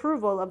get the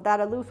approval of that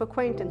aloof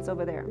acquaintance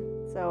over there.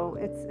 So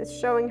it's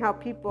showing how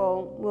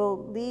people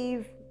will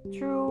leave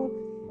true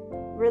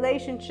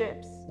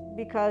relationships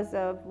because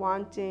of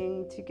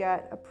wanting to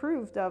get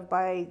approved of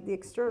by the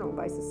external,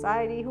 by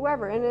society,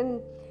 whoever. And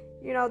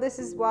then, this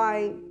is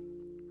why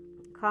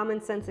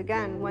Common sense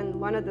again, when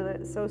one of the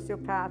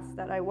sociopaths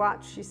that I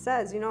watch, she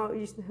says,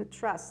 you should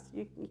trust.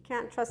 You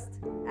can't trust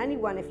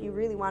anyone if you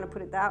really want to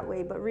put it that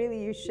way, but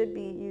really you should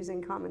be using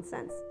common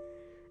sense.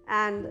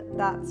 And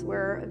that's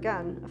where,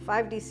 again, a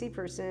 5DC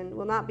person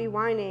will not be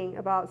whining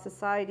about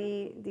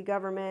society, the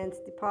government,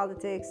 the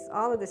politics,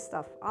 all of this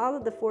stuff. All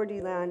of the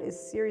 4D land is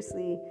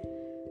seriously,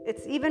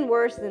 it's even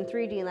worse than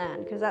 3D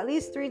land, because at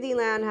least 3D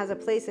land has a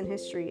place in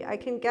history. I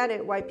can get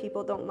it why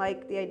people don't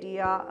like the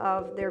idea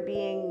of there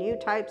being new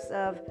types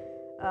of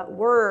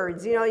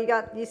words.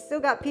 You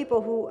still got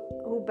people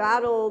who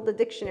battle the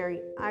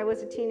dictionary. I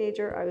was a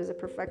teenager, I was a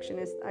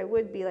perfectionist. I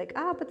would be like,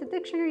 but the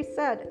dictionary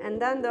said,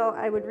 and then though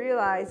I would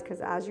realize,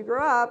 because as you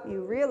grow up,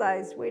 you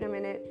realize, wait a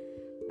minute,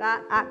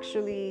 that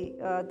actually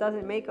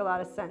doesn't make a lot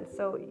of sense.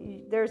 So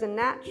there's a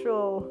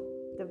natural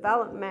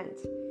development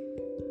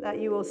that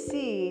you will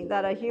see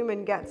that a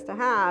human gets to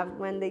have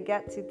when they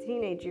get to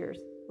teenage years,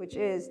 which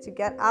is to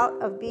get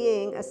out of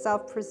being a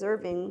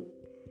self-preserving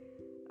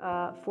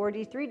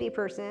 4D, 3D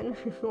person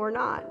or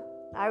not.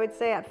 I would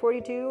say at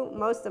 42,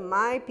 most of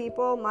my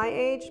people, my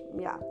age,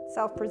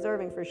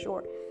 self-preserving for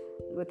sure,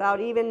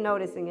 without even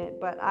noticing it.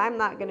 But I'm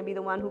not going to be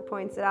the one who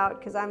points it out,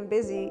 because I'm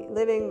busy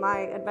living my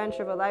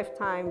adventure of a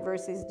lifetime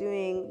versus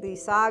doing the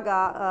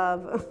saga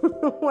of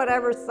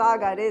whatever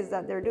saga it is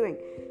that they're doing.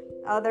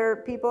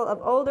 Other people of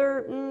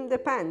older,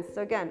 depends.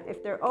 So again,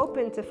 if they're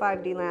open to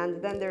 5D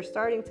land, then they're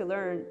starting to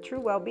learn true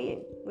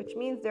well-being, which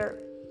means they're,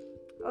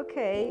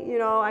 okay,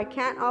 I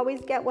can't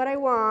always get what I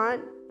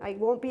want. I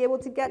won't be able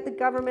to get the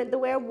government the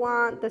way I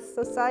want, the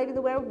society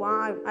the way I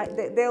want.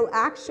 They'll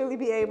actually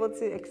be able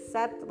to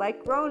accept,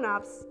 like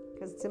grown-ups,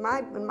 because in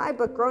my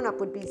book, grown-up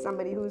would be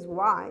somebody who's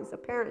wise.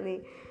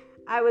 Apparently,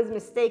 I was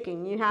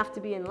mistaken. You have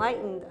to be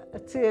enlightened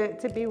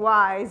to be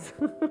wise.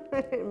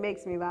 It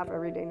makes me laugh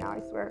every day now, I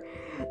swear.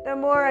 The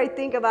more I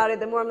think about it,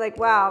 the more I'm like,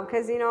 wow,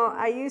 because,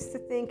 I used to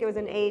think it was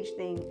an age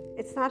thing.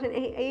 It's not an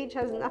age,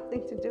 has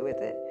nothing to do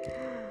with it.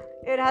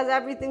 It has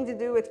everything to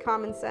do with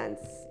common sense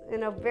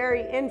in a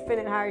very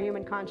infinite higher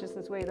human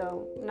consciousness way,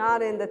 though,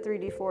 not in the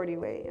 3D, 4D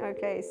way.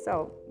 Okay,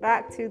 so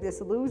back to this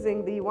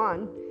losing the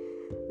one.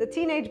 The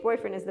teenage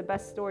boyfriend is the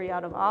best story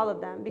out of all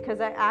of them, because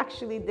I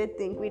actually did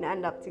think we'd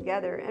end up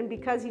together. And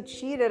because he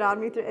cheated on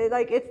me,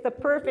 it's the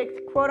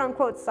perfect quote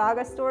unquote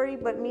saga story,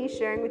 but me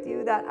sharing with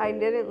you that I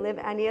didn't live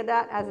any of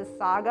that as a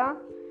saga.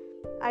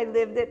 I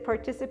lived it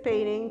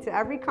participating to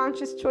every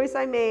conscious choice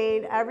I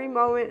made, every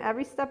moment,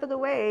 every step of the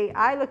way.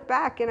 I look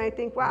back and I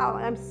think, wow,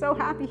 I'm so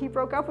happy he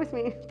broke up with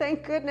me.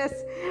 Thank goodness.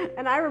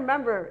 And I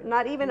remember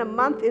not even a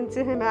month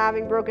into him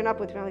having broken up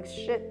with me, I'm like,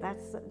 shit,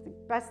 that's the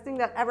best thing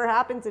that ever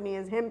happened to me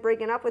is him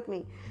breaking up with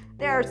me.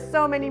 There are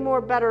so many more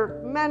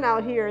better men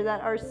out here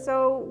that are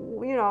so,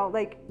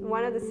 like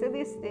one of the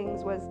silliest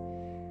things was,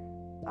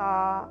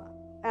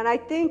 and I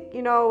think,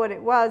 what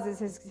it was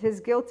is his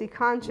guilty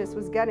conscience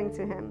was getting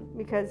to him,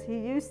 because he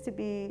used to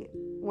be,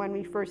 when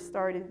we first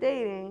started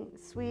dating,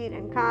 sweet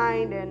and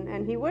kind,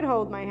 and he would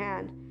hold my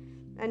hand,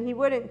 and he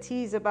wouldn't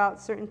tease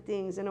about certain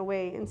things in a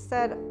way.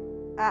 Instead,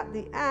 at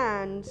the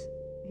end,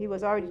 he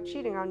was already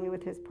cheating on me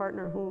with his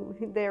partner, who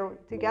they're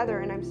together,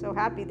 and I'm so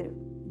happy that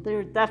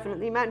they're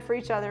definitely meant for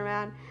each other,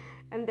 man.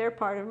 And they're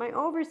part of my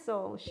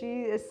oversoul.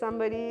 She is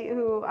somebody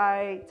who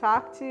I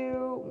talk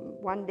to.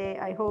 One day,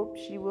 I hope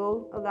she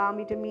will allow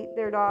me to meet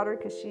their daughter,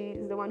 because she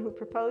is the one who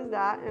proposed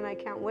that, and I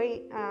can't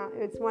wait.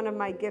 It's one of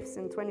my gifts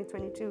in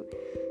 2022.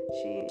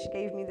 She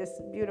gave me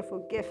this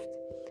beautiful gift.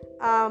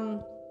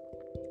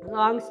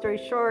 Long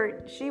story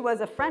short, she was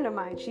a friend of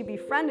mine. She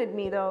befriended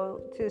me, though,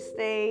 to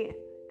stay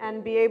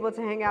and be able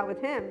to hang out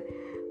with him.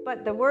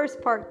 But the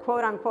worst part,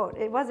 quote unquote,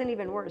 it wasn't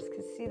even worse,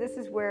 because see, this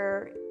is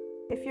where,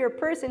 if you're a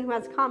person who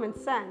has common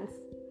sense,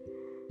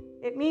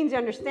 it means you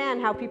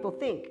understand how people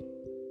think,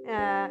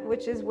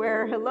 which is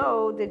where,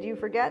 hello, did you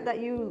forget that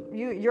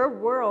your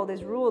world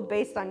is ruled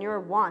based on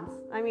your wants?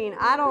 I mean,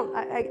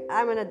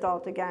 I'm an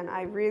adult again.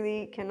 I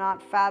really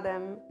cannot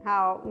fathom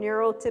how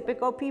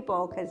neurotypical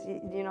people, because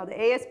the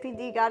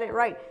ASPD got it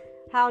right,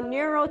 how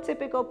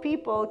neurotypical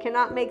people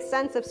cannot make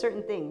sense of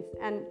certain things.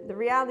 And the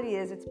reality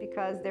is, it's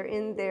because they're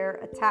in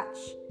their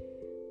attached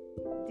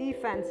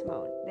defense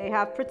mode. They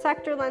have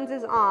protector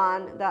lenses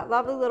on, that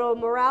lovely little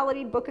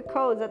morality book of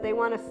codes that they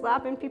want to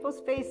slap in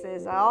people's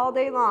faces all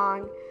day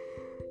long.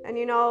 And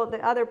the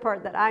other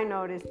part that I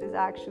noticed is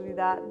actually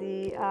that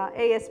the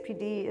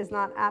ASPD is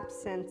not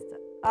absent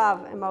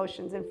of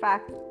emotions. In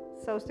fact,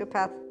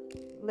 sociopath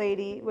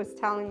lady was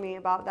telling me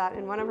about that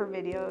in one of her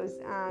videos,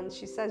 and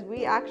she says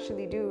we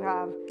actually do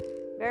have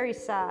very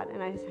sad,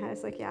 and I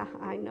was like, yeah,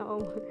 I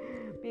know.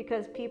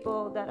 Because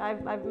people that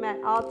I've met,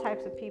 all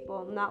types of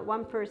people, not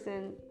one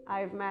person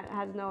I've met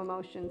has no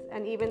emotions.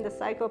 And even the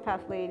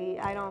psychopath lady,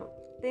 I don't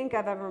think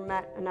I've ever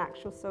met an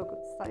actual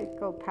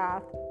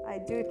psychopath. I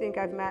do think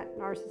I've met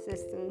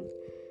narcissists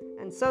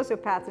and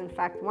sociopaths. In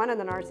fact, one of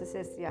the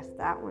narcissists, yes,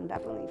 that one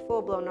definitely,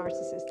 full-blown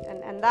narcissist.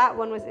 And that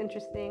one was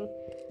interesting.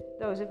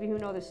 Those of you who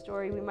know the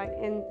story, we might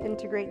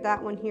integrate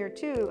that one here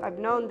too. I've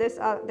known this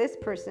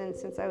person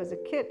since I was a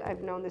kid.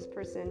 I've known this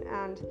person,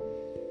 and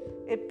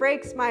it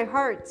breaks my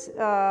heart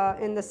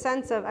in the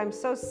sense of I'm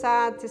so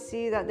sad to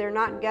see that they're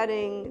not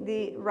getting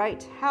the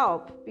right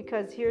help,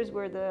 because here's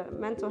where the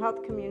mental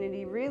health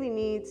community really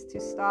needs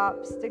to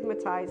stop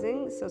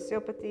stigmatizing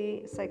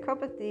sociopathy,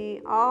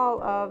 psychopathy,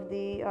 all of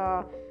the,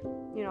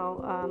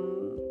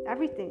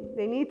 everything.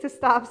 They need to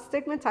stop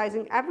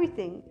stigmatizing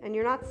everything, and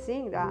you're not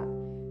seeing that.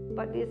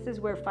 But this is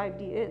where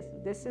 5D is.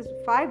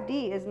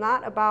 5D is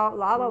not about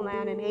La La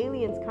Land and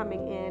aliens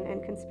coming in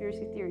and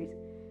conspiracy theories.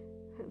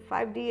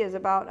 5D is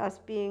about us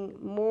being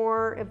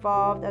more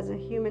evolved as a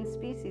human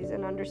species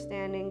and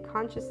understanding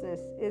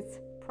consciousness. It's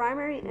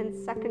primary and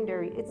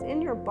secondary. It's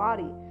in your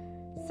body.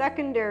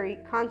 Secondary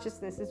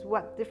consciousness is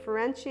what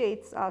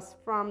differentiates us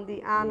from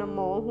the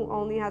animal who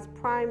only has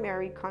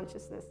primary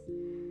consciousness.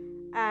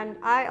 And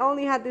I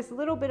only had this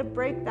little bit of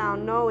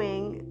breakdown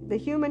knowing the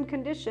human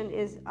condition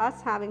is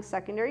us having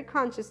secondary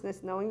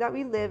consciousness, knowing that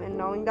we live and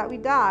knowing that we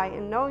die,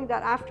 and knowing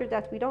that after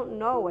death we don't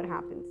know what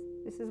happens.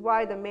 This is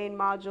why the main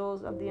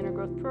modules of the Inner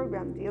Growth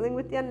Program, dealing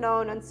with the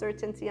unknown,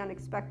 uncertainty,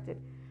 unexpected,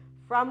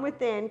 from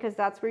within, because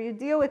that's where you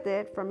deal with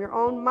it, from your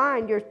own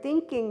mind, your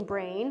thinking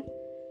brain,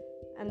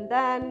 and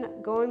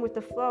then going with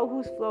the flow.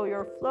 Whose flow?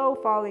 Your flow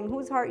falling.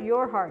 Whose heart?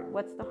 Your heart.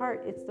 What's the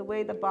heart? It's the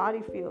way the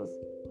body feels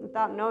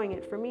without knowing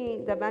it. For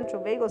me, the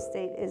ventral vagal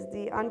state is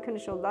the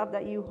unconditional love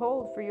that you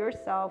hold for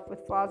yourself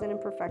with flaws and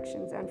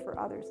imperfections and for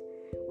others,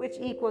 which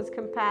equals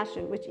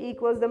compassion, which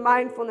equals the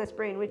mindfulness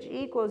brain, which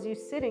equals you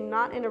sitting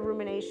not in a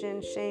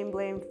rumination, shame,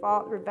 blame,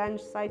 fault, revenge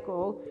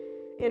cycle,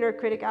 inner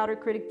critic, outer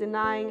critic,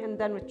 denying and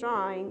then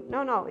withdrawing.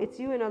 No, it's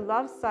you in a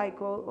love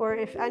cycle, or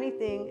if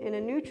anything, in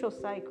a neutral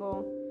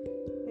cycle,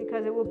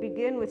 because it will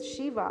begin with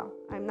Shiva.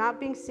 I'm not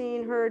being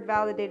seen, heard,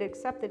 validated,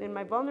 accepted in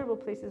my vulnerable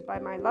places by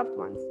my loved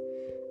ones.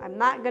 I'm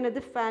not going to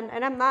defend,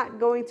 and I'm not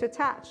going to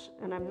attach,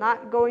 and I'm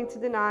not going to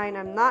deny, and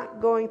I'm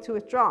not going to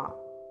withdraw.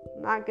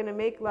 I'm not going to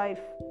make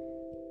life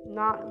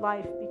not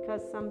life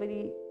because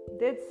somebody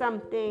did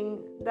something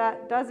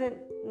that doesn't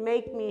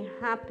make me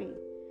happy.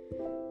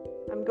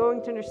 I'm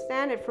going to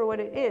understand it for what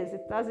it is.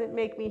 It doesn't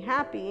make me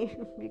happy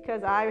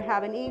because I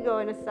have an ego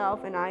and a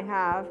self, and I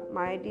have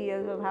my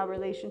ideas of how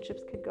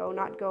relationships could go,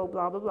 not go,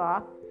 blah, blah,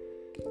 blah.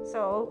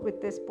 So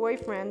with this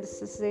boyfriend, this is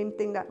the same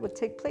thing that would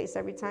take place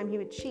every time he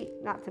would cheat,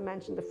 not to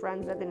mention the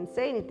friends that didn't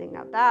say anything.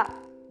 Now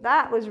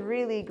that was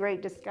really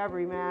great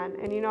discovery, man.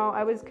 And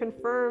I was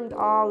confirmed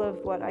all of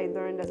what I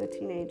learned as a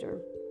teenager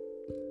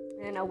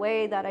in a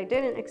way that I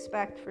didn't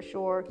expect for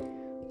sure,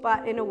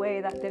 but in a way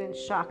that didn't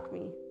shock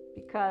me.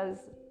 Because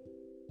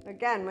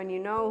again, when you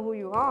know who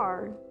you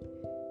are,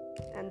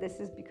 and this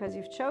is because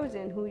you've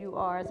chosen who you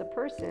are as a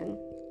person,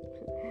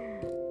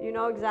 you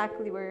know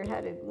exactly where you're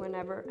headed.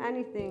 Whenever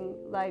anything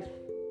life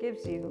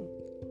gives you,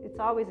 it's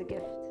always a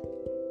gift.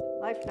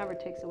 Life never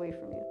takes away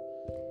from you.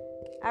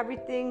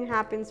 Everything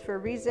happens for a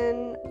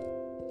reason.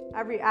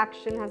 Every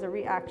action has a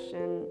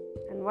reaction,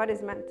 and what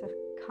is meant to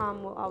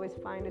come will always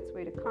find its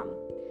way to come.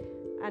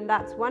 And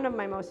that's one of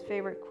my most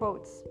favorite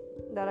quotes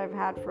that I've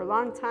had for a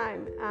long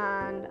time.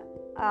 And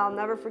I'll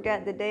never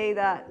forget the day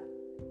that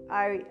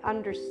I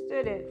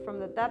understood it from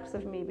the depths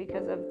of me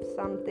because of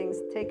some things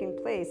taking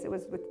place. It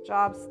was with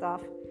job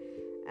stuff.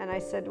 And I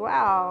said,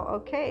 wow,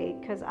 okay,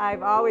 because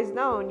I've always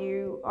known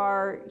you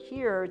are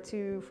here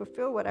to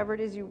fulfill whatever it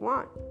is you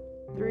want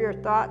through your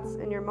thoughts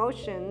and your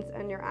emotions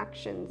and your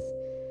actions.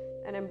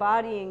 And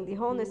embodying the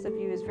wholeness of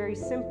you is very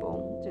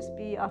simple. Just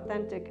be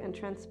authentic and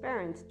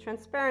transparent.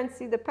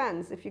 Transparency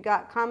depends. If you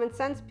got common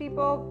sense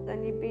people,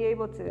 then you'd be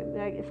able to.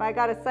 Like, if I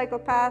got a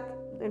psychopath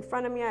in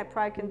front of me, I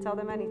probably can tell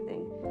them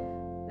anything.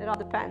 It all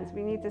depends.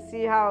 We need to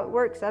see how it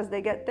works as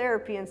they get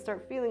therapy and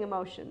start feeling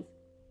emotions.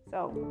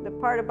 So the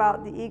part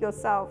about the ego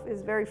self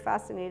is very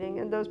fascinating.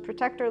 And those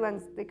protector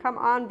lenses, they come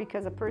on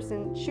because a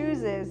person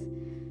chooses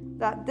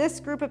that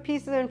this group of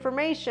pieces of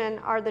information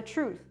are the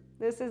truth.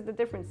 This is the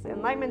difference. The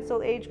Enlightenment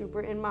Soul Age group,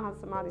 we're in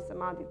Mahasamadhi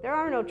Samadhi. There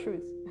are no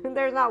truths.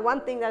 There's not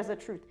one thing that's a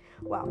truth.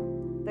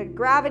 Well, the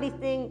gravity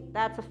thing,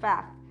 that's a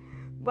fact.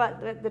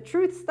 But the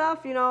truth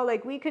stuff,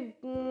 like we could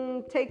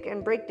take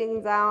and break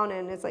things down,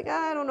 and it's like,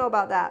 I don't know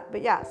about that.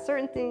 But yeah,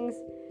 certain things,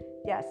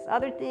 yes.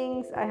 Other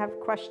things, I have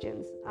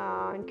questions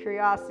and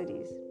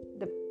curiosities.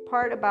 The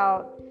part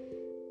about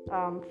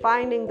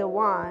finding the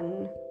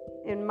one,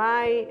 in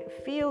my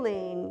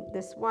feeling,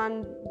 this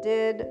one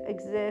did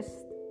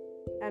exist.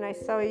 And I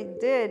saw it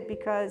did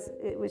because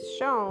it was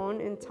shown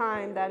in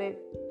time that it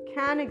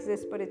can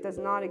exist, but it does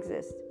not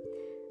exist.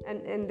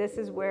 And this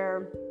is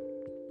where,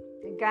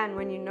 again,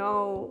 when you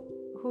know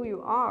who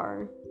you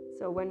are,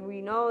 so when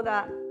we know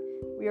that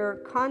we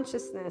are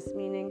consciousness,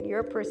 meaning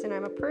you're a person,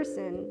 I'm a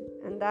person,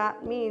 and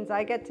that means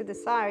I get to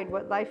decide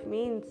what life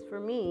means for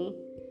me,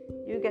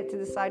 you get to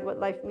decide what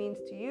life means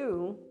to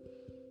you,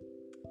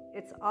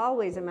 it's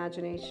always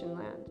imagination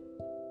land.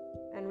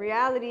 And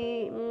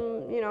reality,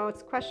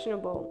 it's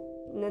questionable.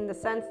 And in the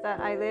sense that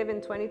I live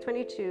in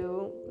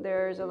 2022,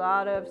 there's a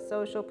lot of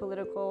social,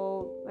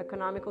 political,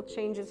 economical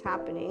changes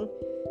happening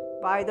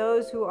by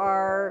those who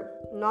are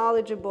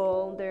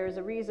knowledgeable. There's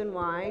a reason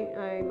why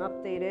I'm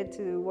updated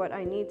to what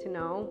I need to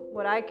know.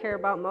 What I care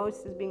about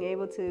most is being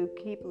able to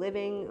keep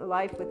living a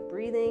life with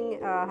breathing,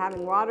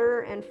 having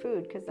water and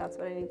food, because that's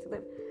what I need to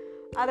live.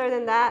 Other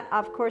than that,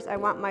 of course, I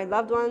want my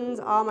loved ones,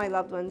 all my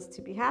loved ones,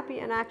 to be happy.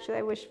 And actually,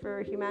 I wish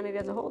for humanity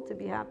as a whole to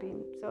be happy.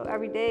 So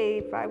every day,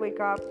 if I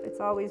wake up, it's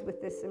always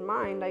with this in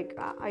mind. Like,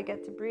 I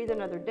get to breathe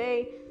another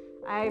day.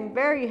 I'm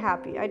very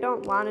happy. I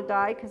don't want to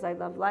die because I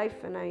love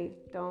life and I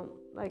don't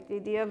like the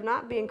idea of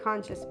not being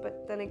conscious.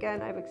 But then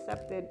again, I've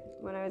accepted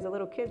when I was a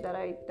little kid that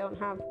I don't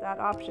have that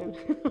option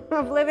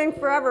of living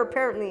forever,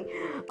 apparently.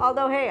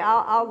 Although, hey,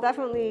 I'll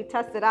definitely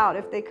test it out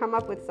if they come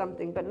up with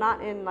something, but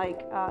not in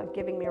like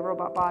giving me a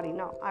robot body.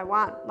 No, I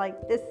want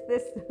like this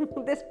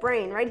this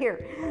brain right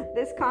here,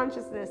 this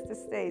consciousness to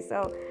stay.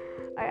 So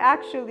I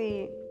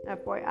actually,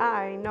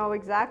 FYI, know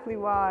exactly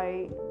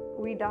why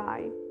we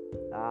die.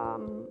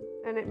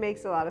 And it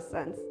makes a lot of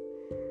sense.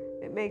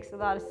 It makes a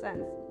lot of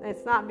sense.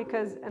 It's not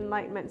because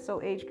enlightenment soul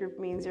age group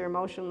means you're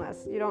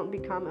emotionless. You don't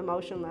become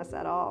emotionless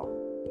at all.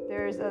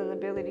 There's an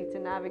ability to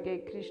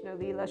navigate Krishna,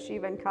 Leela,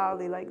 Shiva, and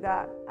Kali like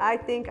that. I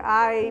think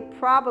I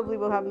probably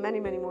will have many,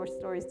 many more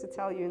stories to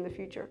tell you in the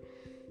future.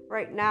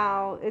 Right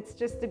now, it's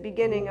just the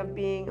beginning of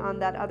being on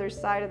that other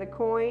side of the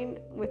coin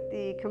with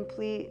the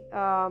complete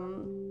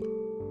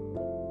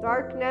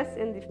darkness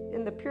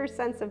in the pure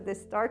sense of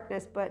this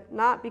darkness, but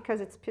not because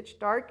it's pitch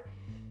dark.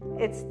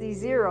 It's the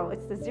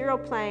zero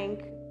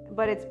plank,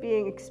 but it's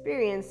being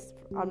experienced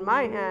on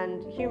my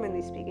end,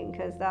 humanly speaking,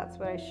 because that's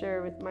what I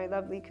share with my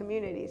lovely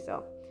community.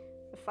 So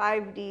the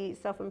 5D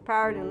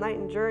self-empowered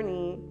enlightened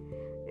journey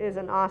is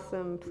an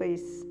awesome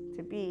place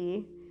to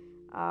be.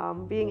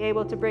 Being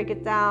able to break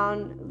it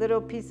down little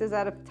pieces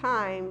at a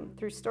time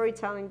through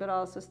storytelling, but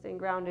also staying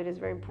grounded is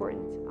very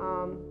important.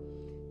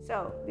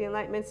 So the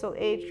Enlightenment Soul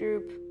Age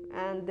group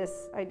and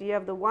this idea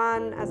of the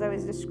one, as I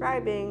was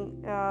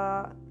describing,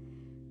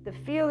 the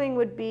feeling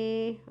would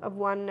be of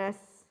oneness,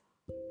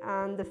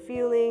 and the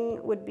feeling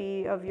would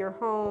be of your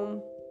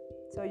home.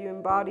 So you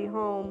embody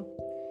home,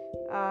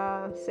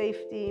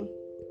 safety,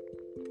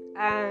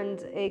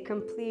 and a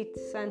complete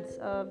sense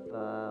of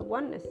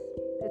oneness.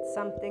 It's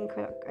something,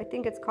 I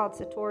think it's called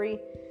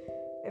Satori,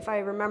 if I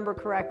remember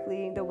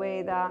correctly, the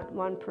way that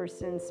one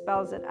person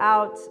spells it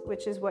out,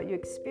 which is what you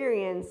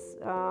experience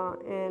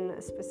in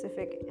a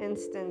specific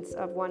instance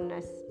of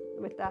oneness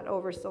with that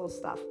oversoul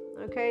stuff.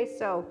 Okay,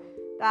 so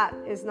that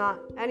is not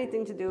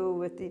anything to do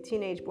with the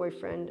teenage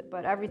boyfriend,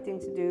 but everything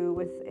to do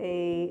with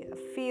a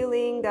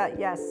feeling that,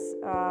 yes,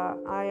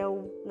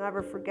 I'll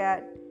never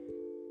forget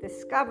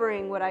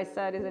discovering what I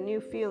said is a new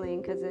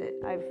feeling, because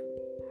I've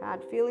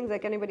had feelings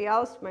like anybody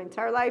else my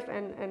entire life,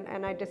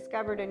 and I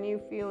discovered a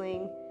new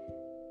feeling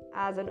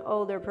as an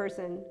older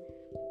person,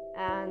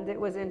 and it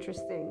was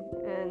interesting.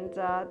 And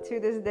to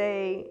this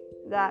day,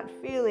 that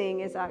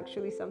feeling is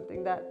actually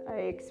something that I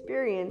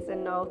experience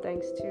and know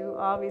thanks to,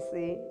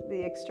 obviously,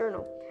 the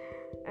external.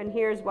 And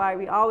here's why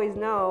we always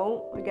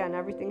know, again,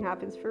 everything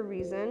happens for a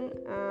reason,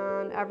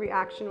 and every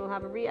action will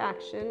have a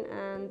reaction,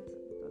 and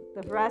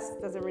the rest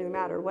doesn't really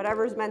matter.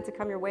 Whatever's meant to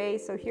come your way.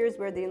 So here's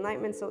where the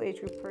Enlightenment Soul Age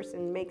group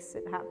person makes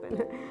it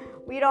happen.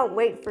 We don't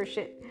wait for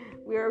shit.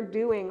 We are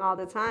doing all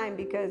the time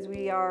because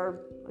we are,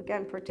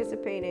 again,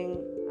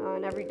 participating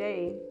in every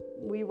day.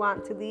 We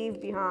want to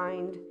leave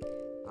behind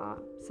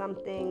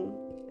something,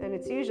 and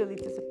it's usually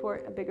to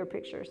support a bigger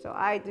picture. So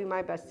I do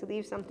my best to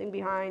leave something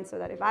behind so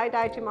that if I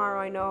die tomorrow,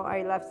 I know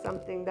I left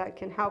something that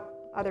can help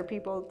other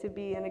people to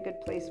be in a good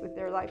place with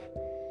their life.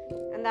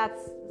 And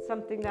that's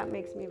something that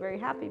makes me very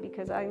happy,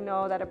 because I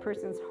know that a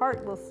person's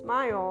heart will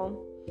smile,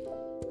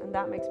 and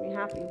that makes me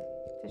happy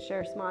to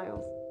share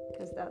smiles,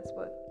 because that's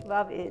what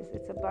love is.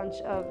 It's a bunch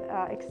of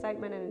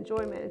excitement and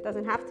enjoyment. It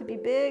doesn't have to be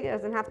big, it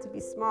doesn't have to be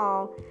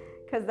small,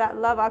 because that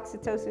love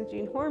oxytocin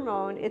gene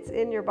hormone, it's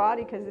in your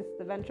body because it's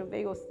the ventral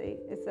vagal state.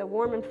 It's a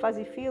warm and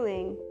fuzzy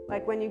feeling,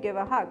 like when you give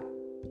a hug.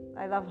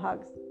 I love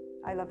hugs.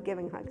 I love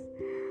giving hugs.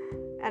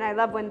 And I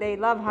love when they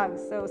love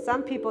hugs. So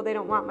some people, they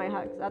don't want my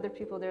hugs. Other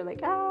people, they're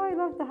like, oh, I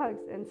love the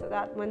hugs. And so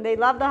that when they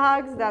love the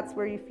hugs, that's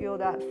where you feel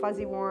that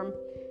fuzzy warm.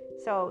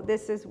 So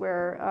this is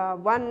where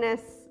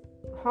oneness,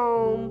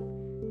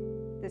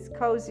 home, this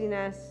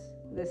coziness,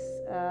 this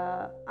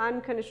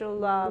unconditional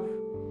love,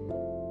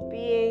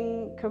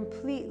 being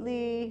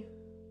completely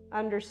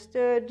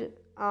understood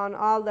on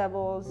all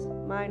levels,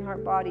 mind,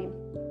 heart, body.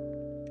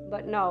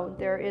 But no,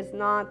 there is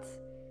not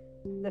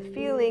the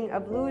feeling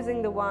of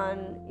losing the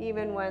one,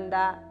 even when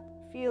that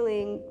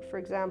feeling, for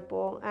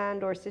example,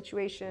 and or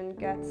situation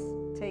gets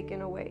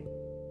taken away.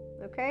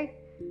 Okay?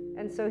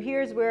 And so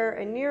here's where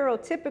a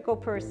neurotypical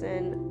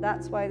person,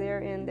 that's why they're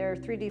in their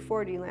 3D,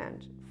 4D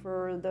land.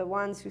 For the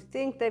ones who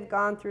think they've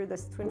gone through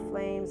this twin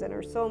flames and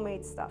are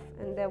soulmate stuff,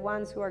 and the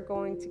ones who are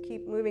going to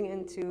keep moving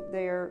into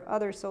their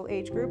other soul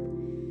age group,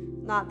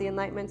 not the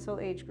Enlightenment Soul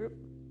Age group.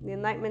 the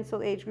Enlightenment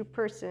Soul Age Group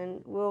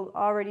person will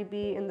already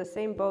be in the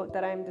same boat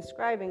that I'm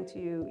describing to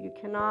you. You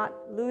cannot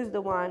lose the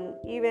one,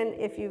 even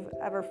if you've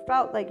ever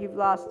felt like you've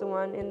lost the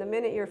one. In the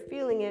minute you're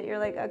feeling it, you're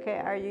like,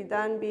 okay, are you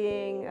done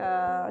being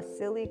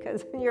silly?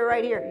 Because you're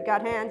right here. You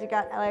got hands, you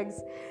got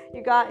legs,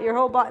 you got your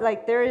whole body.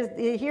 Like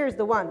here's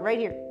the one right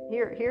here.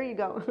 Here you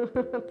go,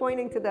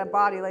 pointing to the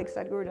body like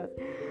Sadhguru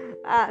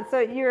does. So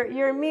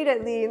you're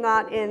immediately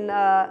not in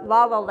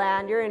la la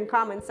land. You're in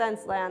common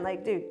sense land.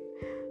 Like, dude,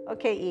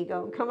 okay,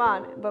 ego, come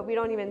on. But we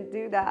don't even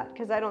do that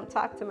because I don't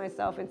talk to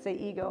myself and say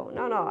ego.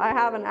 No, I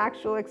have an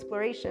actual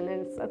exploration,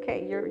 and it's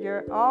okay.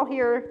 You're all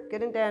here,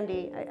 good and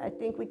dandy. I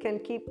think we can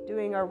keep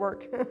doing our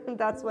work.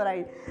 That's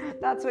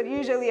what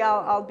usually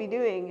I'll be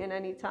doing in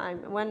any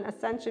time. When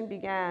Ascension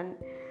began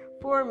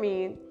for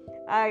me,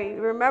 I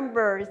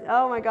remember,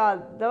 oh my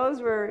God,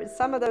 those were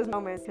some of those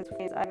moments,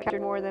 because I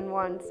captured more than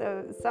one.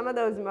 So some of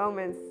those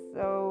moments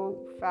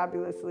so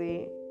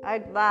fabulously.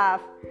 I'd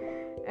laugh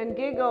and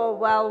giggle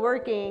while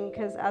working,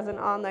 because as an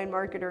online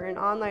marketer and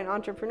online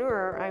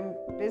entrepreneur, I'm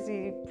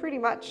busy pretty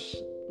much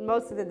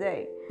most of the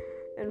day.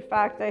 In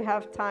fact, I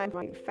have time for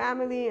my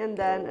family and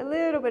then a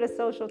little bit of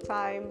social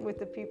time with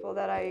the people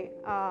that I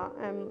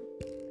am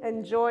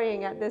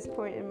enjoying at this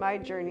point in my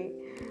journey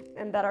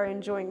and that are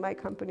enjoying my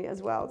company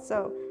as well.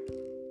 So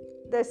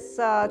this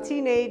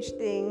teenage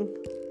thing,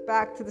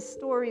 back to the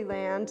story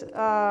land,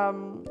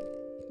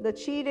 the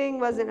cheating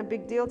wasn't a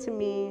big deal to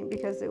me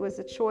because it was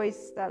a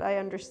choice that I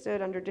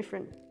understood under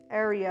different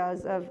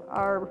areas of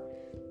our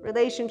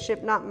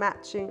relationship not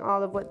matching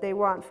all of what they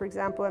want. For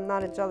example, I'm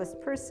not a jealous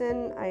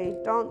person. I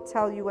don't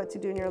tell you what to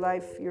do in your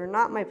life. You're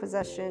not my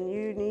possession.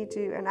 You need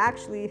to, and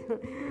actually,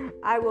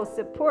 I will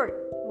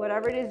support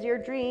whatever it is your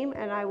dream,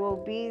 and I will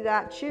be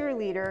that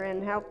cheerleader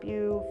and help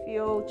you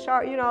feel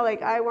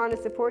like I want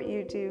to support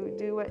you to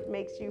do what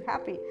makes you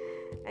happy,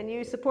 and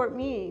you support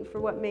me for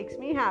what makes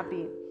me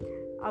happy.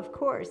 Of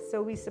course,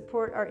 so we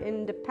support our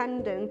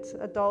independent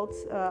adult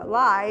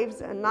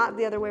lives and not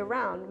the other way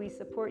around. We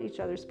support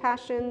each other's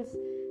passions.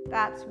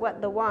 That's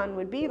what the one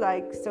would be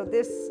like. So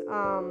this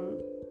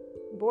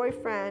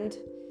boyfriend,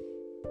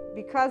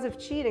 because of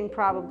cheating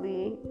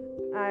probably,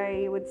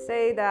 I would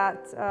say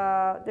that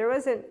there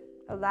wasn't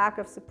a lack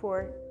of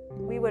support.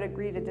 We would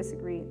agree to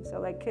disagree. So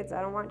like kids, I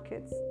don't want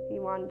kids. He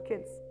wanted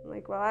kids. I'm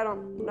like, well, I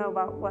don't know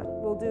about what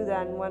we'll do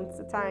then once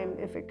the time,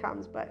 if it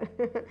comes, but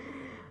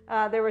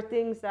there were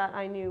things that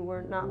I knew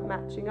were not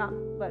matching up.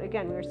 But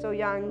again, we were so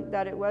young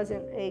that it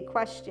wasn't a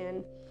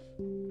question.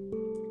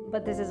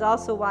 But this is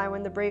also why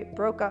when the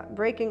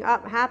breaking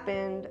up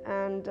happened,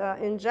 and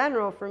in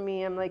general for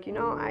me, I'm like,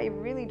 I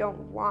really don't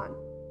want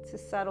to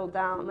settle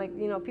down. Like,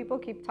 people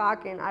keep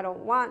talking. I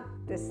don't want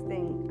this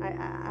thing.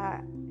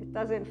 It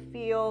doesn't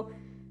feel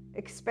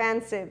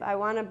expansive. I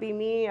want to be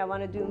me. I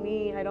want to do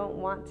me. I don't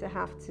want to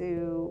have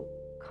to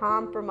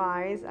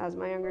compromise, as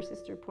my younger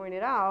sister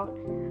pointed out.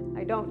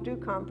 I don't do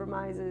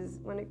compromises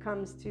when it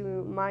comes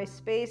to my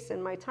space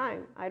and my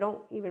time. I don't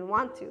even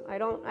want to.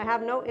 I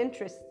have no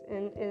interest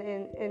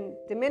in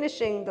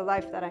diminishing the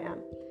life that I am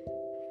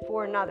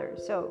for another.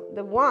 So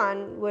the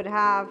one would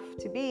have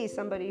to be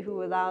somebody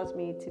who allows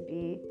me to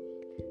be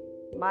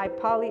my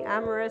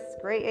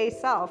polyamorous grade A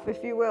self,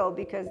 if you will,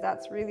 because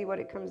that's really what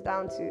it comes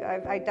down to.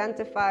 I've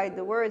identified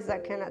the words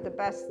that can, at the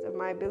best of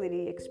my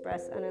ability,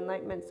 express an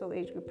Enlightenment Soul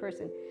Age Group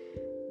person.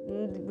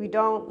 We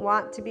don't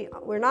want to be,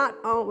 we're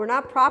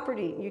not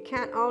property. You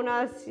can't own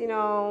us,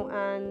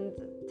 and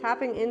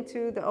tapping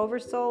into the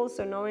oversoul,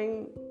 so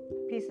knowing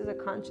pieces of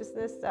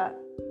consciousness that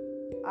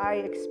I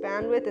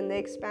expand with and they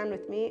expand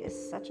with me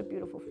is such a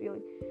beautiful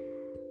feeling.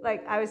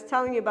 Like I was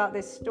telling you about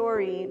this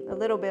story, a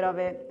little bit of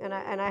it, and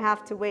I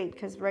have to wait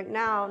because right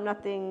now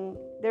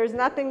there's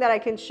nothing that I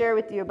can share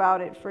with you about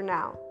it for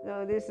now.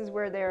 So this is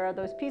where there are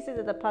those pieces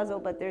of the puzzle,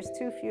 but there's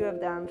too few of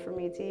them for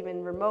me to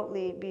even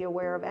remotely be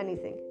aware of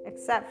anything,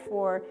 except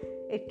for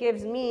it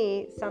gives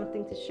me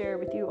something to share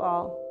with you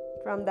all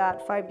from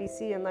that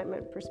 5DC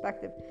enlightenment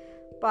perspective.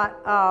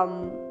 But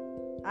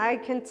I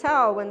can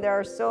tell when there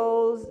are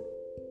souls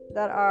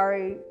that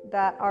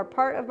are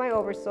part of my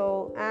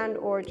oversoul and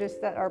or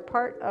just that are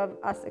part of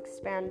us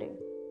expanding,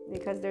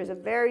 because there's a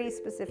very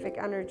specific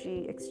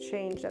energy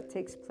exchange that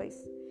takes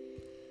place.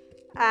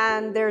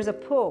 And there's a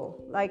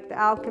pull, like the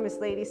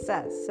alchemist lady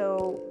says.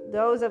 So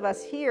those of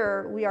us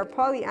here, we are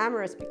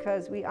polyamorous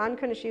because we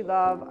unconditionally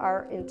love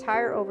our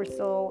entire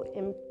oversoul,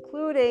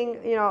 including,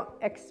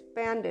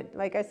 expanded.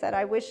 Like I said,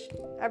 I wish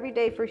every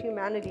day for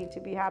humanity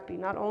to be happy,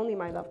 not only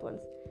my loved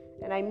ones.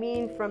 And I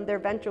mean from their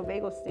ventral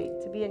vagal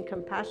state, to be in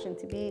compassion,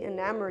 to be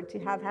enamored, to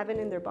have heaven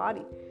in their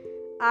body.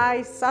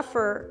 I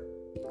suffer,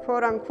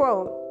 quote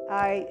unquote,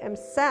 I am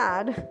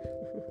sad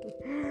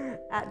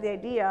at the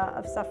idea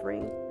of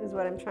suffering is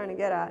what I'm trying to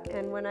get at.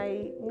 And when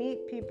I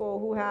meet people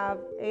who have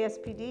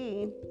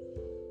ASPD,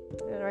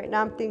 and right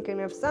now I'm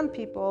thinking of some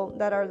people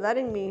that are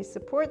letting me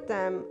support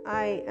them,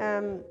 I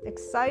am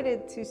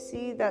excited to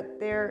see that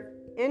they're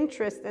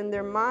interest and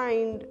their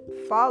mind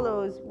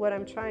follows what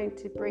I'm trying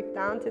to break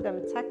down to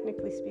them,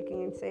 technically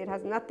speaking, and say it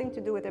has nothing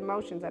to do with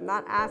emotions. I'm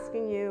not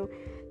asking you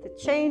to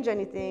change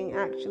anything.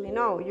 Actually,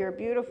 no, you're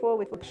beautiful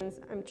with emotions.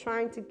 I'm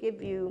trying to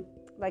give you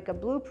like a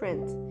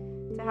blueprint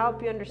to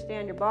help you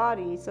understand your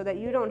body so that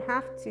you don't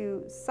have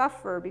to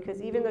suffer,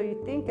 because even though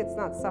you think it's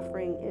not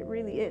suffering, it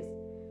really is.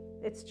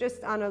 It's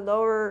just on a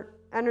lower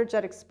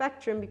energetic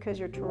spectrum, because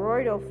your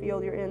toroidal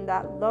field, you're in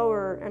that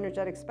lower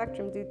energetic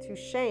spectrum due to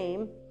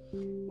shame,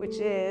 which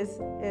is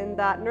in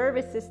that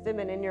nervous system,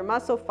 and in your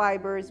muscle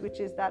fibers, which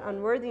is that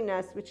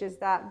unworthiness, which is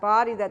that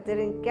body that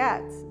didn't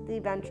get the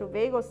ventral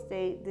vagal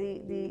state,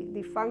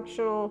 the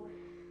functional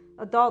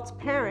adult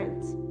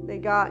parent. They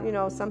got,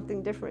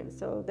 something different.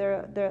 So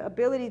their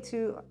ability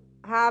to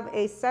have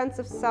a sense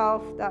of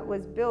self that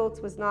was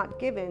built was not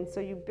given. So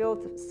you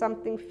built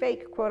something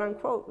fake, quote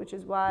unquote, which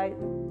is why,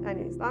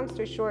 anyways, long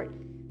story short,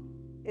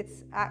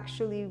 it's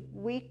actually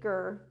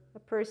weaker. A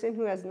person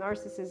who has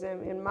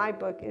narcissism, in my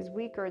book, is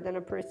weaker than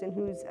a person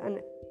who's a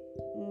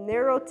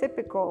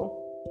neurotypical,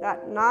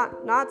 that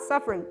not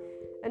suffering,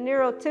 a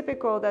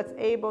neurotypical that's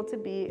able to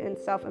be in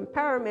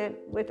self-empowerment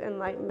with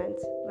enlightenment,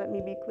 let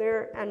me be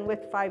clear, and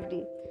with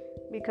 5D.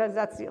 Because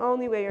that's the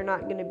only way you're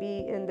not going to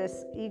be in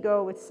this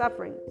ego with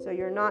suffering. So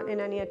you're not in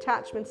any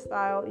attachment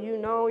style. You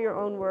know your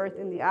own worth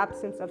in the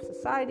absence of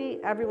society,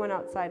 everyone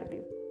outside of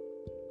you.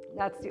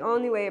 That's the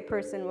only way a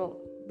person will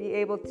be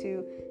able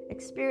to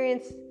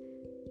experience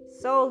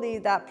solely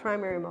that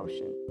primary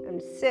emotion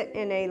and sit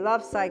in a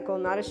love cycle,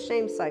 not a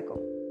shame cycle.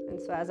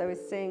 And so, as I was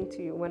saying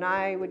to you, when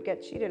I would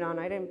get cheated on,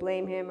 I didn't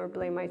blame him or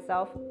blame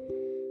myself.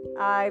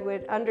 I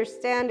would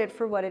understand it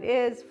for what it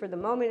is, for the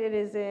moment it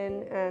is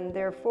in, and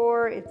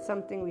therefore it's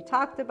something we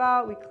talked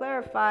about, we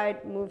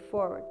clarified, move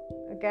forward.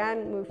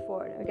 Again, move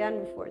forward. Again,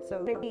 move forward.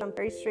 So I'm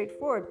very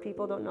straightforward.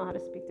 People don't know how to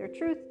speak their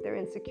truth. They're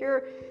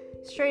insecure.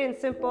 Straight and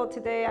simple.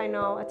 Today I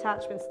know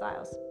attachment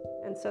styles.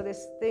 And so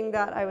this thing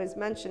that I was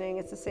mentioning,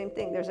 it's the same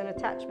thing. There's an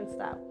attachment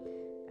style.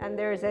 And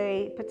there's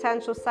a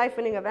potential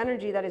siphoning of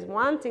energy that is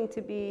wanting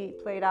to be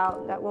played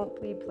out that won't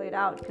be played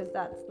out, because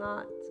that's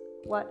not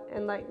what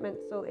enlightenment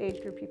soul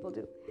age group people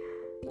do.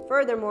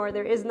 Furthermore,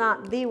 there is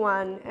not the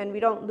one, and we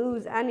don't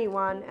lose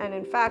anyone. And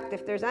in fact,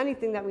 if there's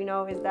anything that we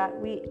know, is that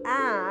we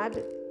add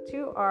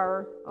to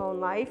our own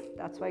life.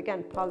 That's why,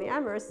 again,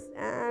 polyamorous,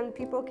 and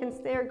people can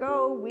stay or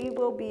go. We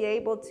will be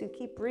able to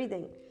keep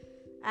breathing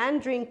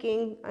and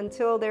drinking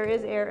until there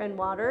is air and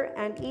water,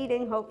 and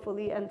eating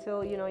hopefully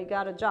until you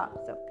got a job.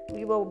 So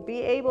we will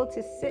be able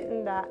to sit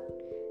in that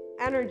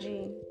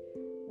energy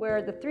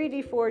where the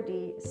 3D,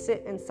 4D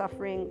sit in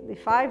suffering. The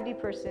 5D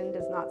person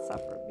does not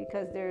suffer,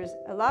 because there's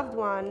a loved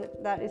one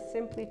that is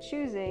simply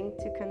choosing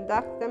to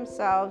conduct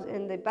themselves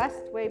in the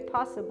best way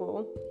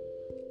possible.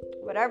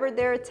 Whatever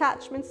their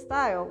attachment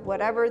style,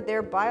 whatever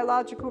their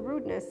biological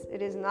rudeness,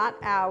 it is not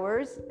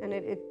ours, and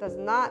it does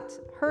not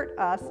hurt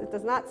us, it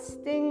does not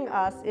sting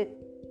us, it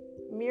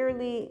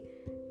merely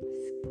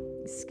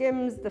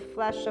skims the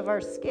flesh of our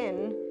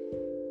skin.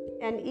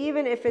 And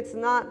even if it's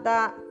not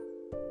that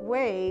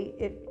way,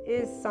 it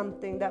is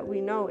something that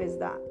we know is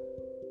that.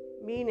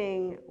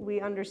 Meaning,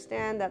 we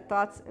understand that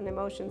thoughts and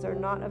emotions are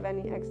not of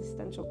any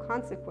existential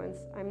consequence.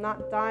 I'm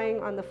not dying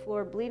on the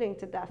floor bleeding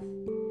to death.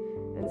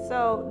 And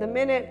so the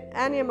minute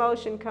any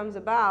emotion comes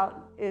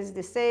about is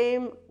the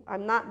same.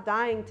 I'm not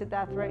dying to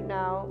death right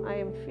now. I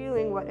am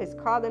feeling what is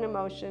called an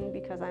emotion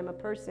because I'm a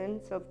person,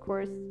 so of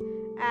course,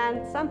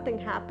 and something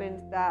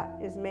happened that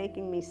is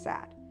making me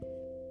sad.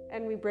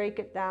 And we break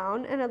it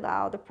down and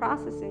allow the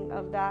processing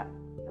of that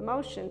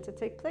emotion to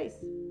take place,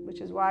 which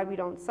is why we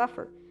don't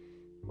suffer.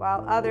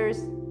 While others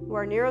who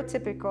are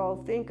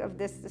neurotypical think of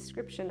this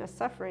description as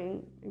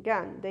suffering,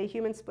 again, they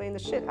human-splain the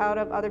shit out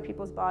of other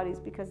people's bodies,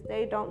 because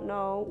they don't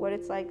know what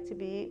it's like to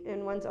be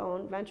in one's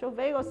own ventral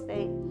vagal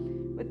state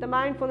with the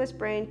mindfulness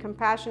brain,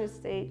 compassionate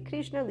state.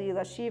 Krishna,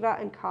 Leela, Shiva,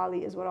 and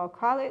Kali is what I'll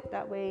call it.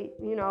 That way,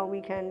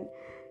 we can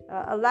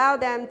allow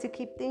them to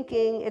keep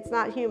thinking it's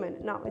not human.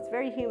 No, it's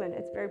very human.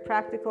 It's very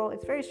practical.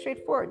 It's very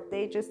straightforward.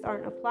 They just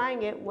aren't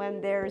applying it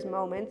when there's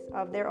moments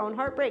of their own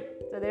heartbreak.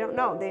 So they don't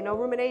know. They know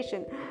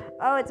rumination.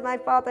 Oh, it's my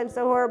fault. I'm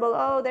so horrible.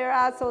 Oh, they're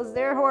assholes.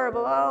 They're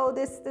horrible. Oh,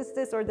 this.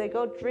 Or they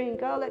go drink.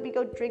 Oh, let me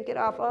go drink it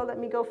off. Oh, let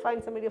me go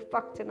find somebody to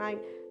fuck tonight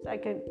so I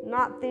can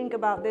not think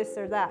about this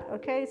or that.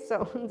 Okay?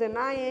 So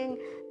denying,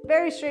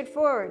 very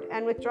straightforward.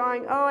 And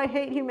withdrawing, oh, I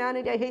hate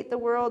humanity. I hate the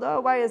world.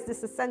 Oh, why is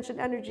this ascension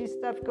energy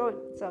stuff going?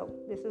 So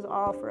this is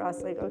all for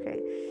us. Like, okay,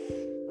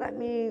 let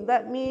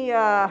me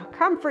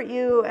comfort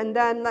you, and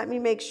then let me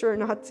make sure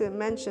not to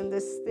mention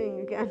this thing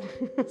again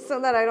so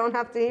that I don't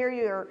have to hear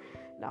you. Or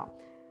no.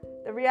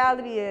 The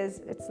reality is,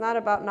 it's not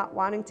about not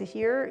wanting to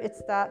hear.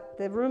 It's that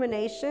the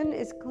rumination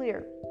is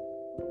clear.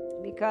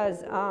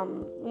 Because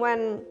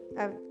when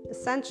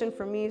ascension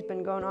for me has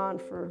been going on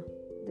for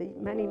the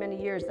many,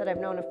 many years that I've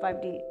known of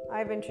 5D,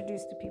 I've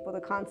introduced to people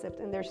the concept,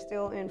 and they're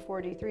still in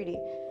 4D, 3D.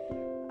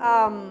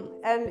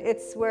 And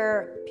it's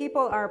where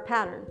people are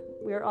patterned.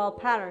 We're all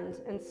patterns.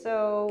 And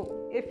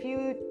so if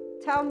you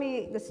tell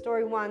me the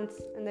story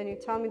once, and then you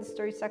tell me the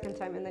story second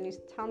time, and then you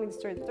tell me the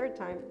story the third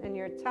time, and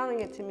you're telling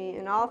it to me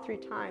in all 3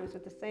 times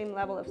with the same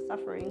level of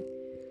suffering,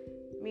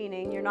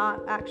 meaning you're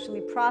not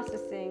actually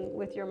processing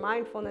with your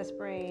mindfulness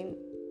brain,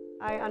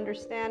 I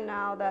understand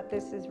now that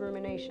this is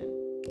rumination,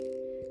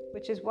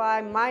 which is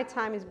why my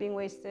time is being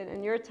wasted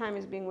and your time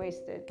is being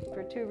wasted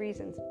for 2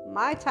 reasons.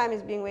 My time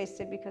is being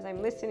wasted because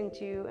I'm listening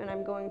to you and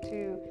I'm going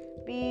to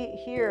be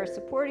here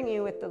supporting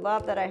you with the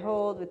love that I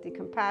hold, with the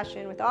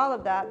compassion, with all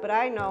of that. But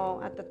I know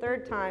at the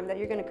 3rd time that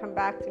you're going to come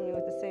back to me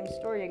with the same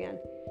story again.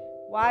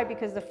 Why?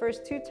 Because the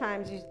first 2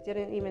 times you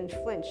didn't even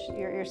flinch.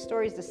 Your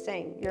story is the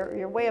same.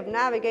 Your way of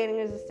navigating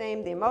is the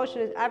same. The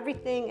emotion is,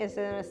 everything is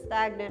in a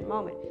stagnant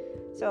moment.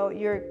 So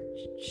you're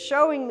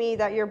showing me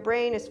that your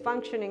brain is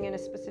functioning in a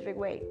specific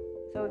way.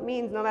 So it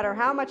means no matter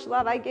how much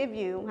love I give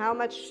you, how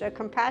much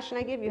compassion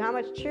I give you, how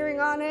much cheering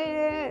on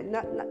it,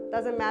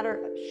 doesn't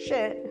matter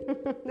shit.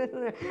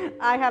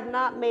 I have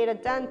not made a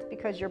dent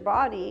because your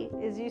body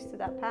is used to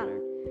that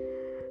pattern.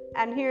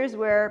 And here's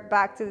where,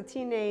 back to the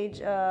teenage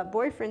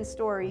boyfriend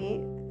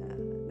story,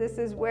 this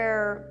is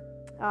where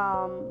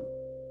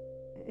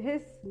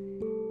his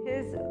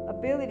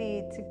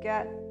ability to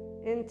get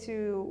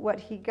into what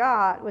he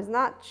got was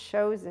not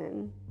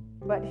chosen.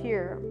 But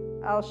here,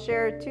 I'll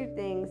share 2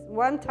 things.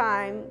 One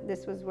time,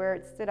 this was where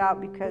it stood out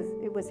because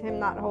it was him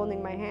not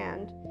holding my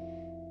hand.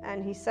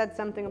 And he said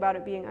something about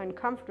it being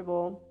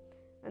uncomfortable.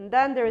 And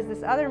then there was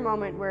this other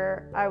moment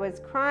where I was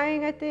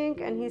crying, I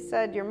think, and he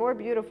said, "You're more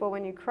beautiful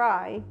when you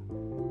cry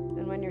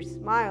than when you're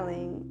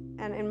smiling."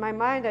 And in my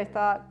mind, I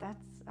thought, that's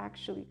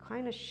actually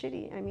kind of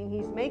shitty. I mean,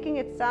 he's making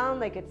it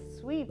sound like it's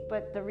sweet,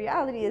 but the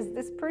reality is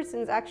this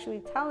person's actually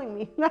telling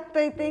me that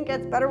they think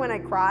it's better when I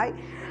cry.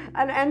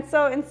 And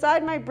so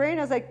inside my brain,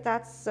 I was like,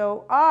 that's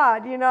so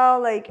odd,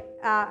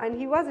 and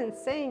he wasn't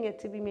saying it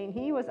to be mean.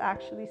 He was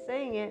actually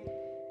saying it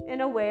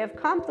in a way of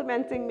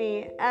complimenting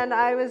me. And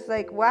I was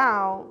like,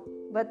 wow.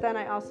 But then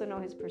I also know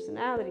his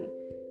personality.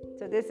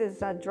 So this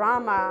is a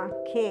drama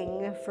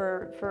king,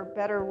 for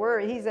better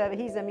word. He's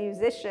a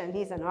musician.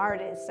 He's an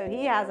artist. So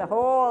he has a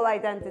whole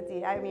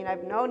identity. I mean,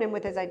 I've known him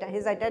with his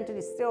identity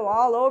is still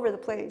all over the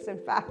place. In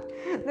fact,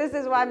 this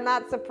is why I'm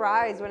not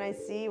surprised when I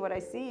see what I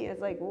see. It's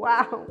like,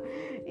 wow,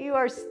 you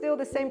are still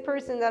the same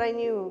person that I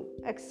knew,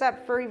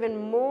 except for even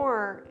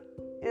more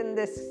in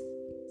this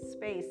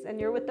space. And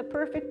you're with the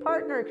perfect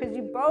partner because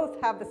you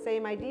both have the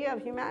same idea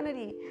of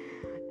humanity.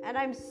 And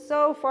I'm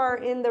so far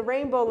in the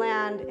rainbow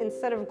land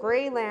instead of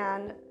gray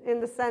land in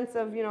the sense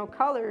of,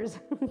 colors.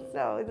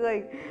 So it's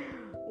like,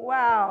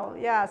 wow.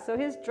 Yeah. So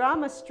his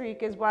drama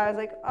streak is why I was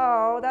like,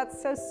 oh,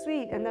 that's so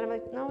sweet. And then I'm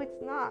like, no,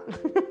 it's not.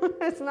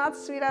 It's not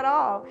sweet at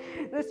all.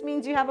 This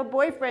means you have a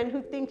boyfriend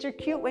who thinks you're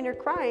cute when you're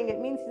crying. It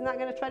means he's not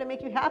going to try to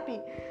make you happy,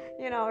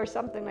 or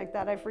something like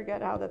that. I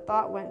forget how the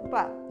thought went.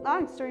 But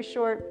long story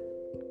short,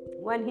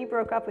 when he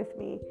broke up with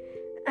me,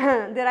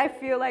 did I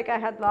feel like I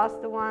had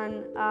lost the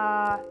one?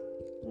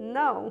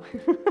 No,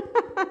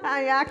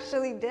 I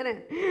actually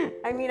didn't.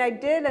 I mean, I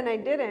did and I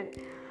didn't.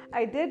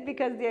 I did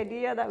because the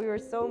idea that we were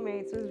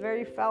soulmates was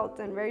very felt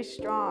and very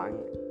strong.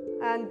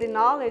 And the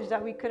knowledge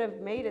that we could have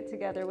made it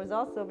together was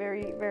also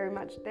very, very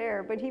much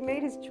there. But he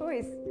made his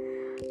choice.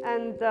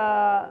 And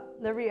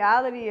the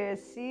reality is,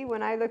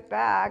 when I look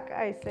back,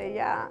 I say,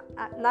 yeah,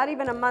 not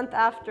even a month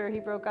after he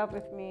broke up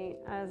with me,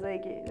 I was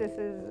like, this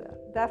is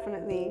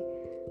definitely,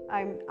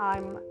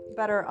 I'm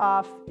better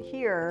off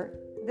here.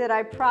 Did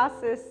I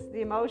process the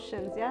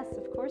emotions? Yes,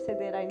 of course I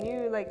did. I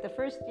knew, the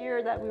first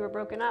year that we were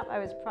broken up, I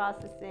was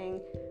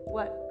processing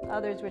what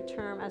others would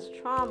term as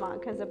trauma,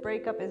 because a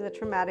breakup is a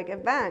traumatic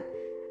event.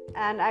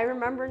 And I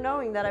remember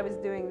knowing that I was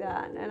doing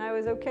that, and I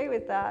was okay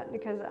with that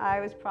because I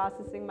was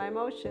processing my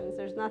emotions.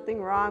 There's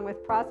nothing wrong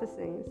with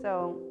processing.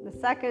 So the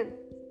second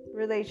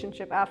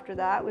relationship after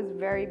that was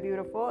very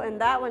beautiful,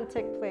 and that one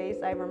took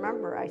place. I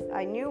remember,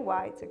 I knew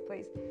why it took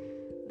place.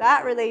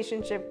 That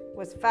relationship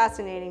was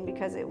fascinating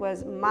because it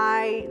was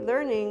my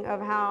learning of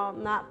how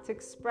not to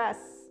express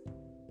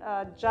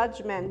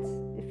judgment,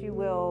 if you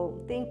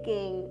will,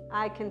 thinking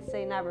I can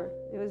say never.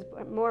 It was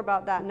more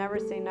about that, never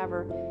say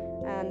never,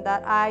 and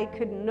that I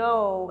could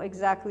know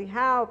exactly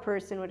how a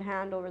person would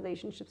handle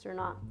relationships or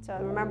not. So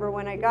I remember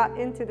when I got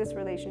into this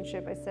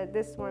relationship, I said,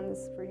 this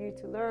one's for you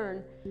to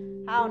learn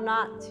how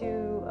not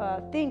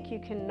to think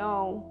you can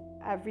know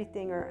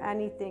everything or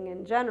anything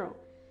in general.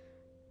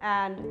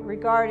 And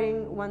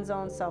regarding one's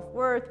own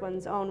self-worth,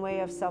 one's own way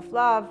of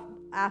self-love,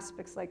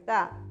 aspects like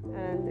that.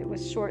 And it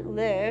was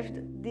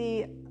short-lived.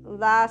 The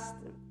last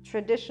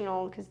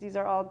traditional, because these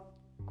are all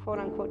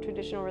quote-unquote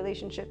traditional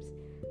relationships,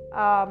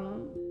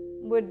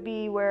 would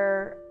be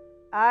where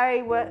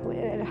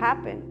it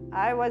happened.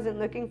 I wasn't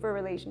looking for a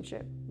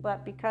relationship,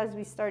 but because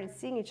we started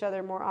seeing each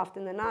other more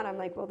often than not, I'm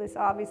like, well, this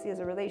obviously is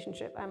a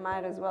relationship. I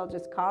might as well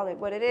just call it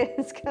what it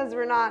is, because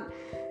we're not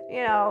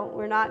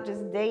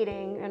just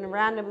dating and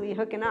randomly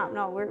hooking up.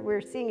 No,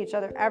 we're seeing each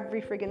other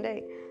every friggin'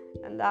 day.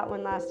 And that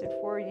one lasted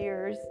 4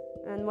 years.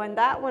 And when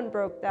that one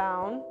broke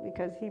down,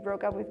 because he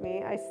broke up with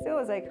me, I still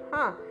was like,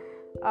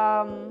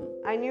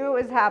 I knew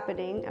it was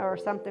happening, or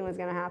something was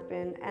going to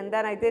happen. And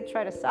then I did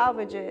try to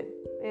salvage it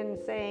in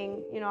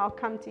saying, I'll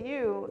come to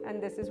you.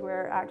 And this is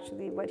where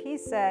actually what he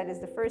said is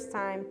the first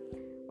time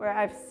where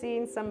I've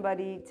seen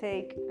somebody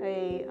take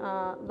a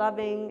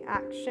loving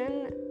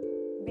action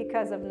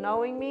because of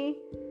knowing me.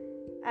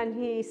 And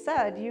he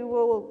said, you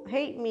will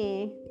hate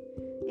me,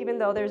 even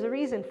though there's a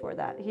reason for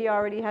that. He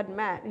already had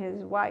met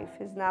his wife,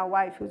 his now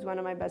wife, who's one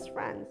of my best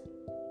friends.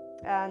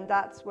 And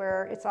that's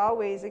where it's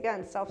always,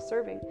 again,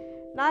 self-serving.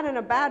 Not in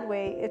a bad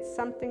way, it's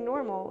something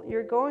normal.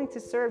 You're going to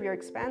serve your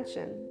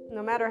expansion,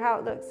 no matter how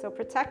it looks. So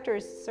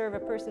protectors serve a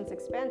person's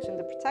expansion.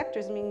 The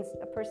protectors means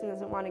a person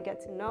doesn't want to get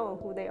to know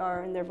who they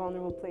are in their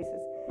vulnerable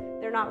places.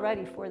 They're not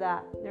ready for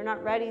that. They're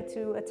not ready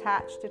to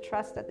attach, to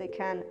trust that they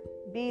can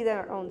be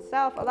their own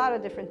self, a lot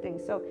of different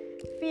things. So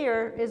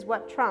fear is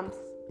what trumps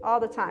all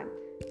the time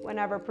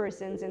whenever a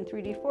person's in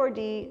 3D,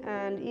 4D,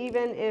 and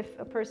even if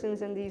a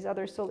person's in these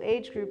other soul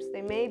age groups,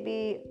 they may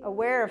be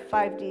aware of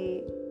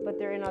 5D, but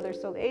they're in other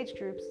soul age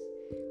groups,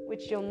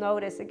 which you'll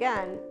notice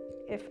again,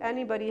 if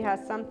anybody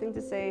has something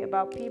to say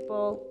about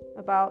people,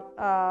 about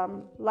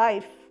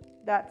life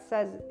that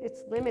says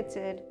it's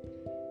limited,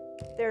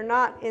 they're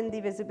not in the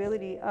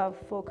visibility of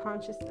full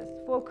consciousness.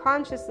 Full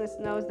consciousness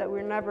knows that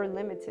we're never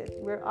limited.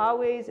 We're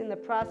always in the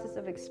process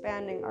of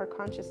expanding our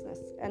consciousness.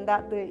 And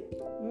that the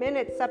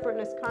minute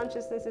separateness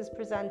consciousness is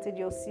presented,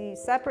 you'll see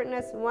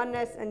separateness,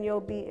 oneness, and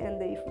you'll be in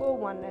the full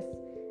oneness.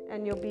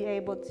 And you'll be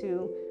able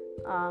to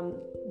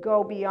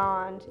go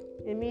beyond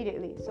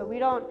immediately. So we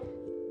don't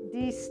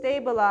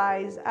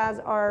destabilize as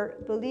our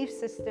belief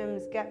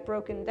systems get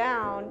broken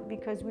down,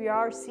 because we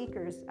are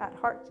seekers at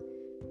heart.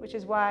 Which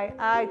is why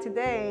I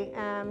today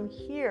am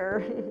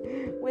here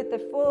with the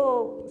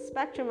full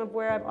spectrum of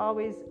where I've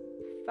always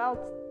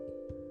felt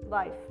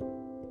life,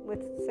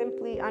 with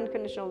simply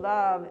unconditional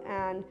love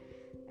and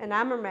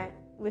enamorment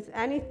with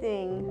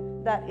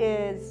anything that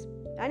is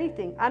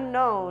anything.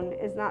 Unknown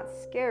is not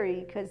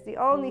scary, because the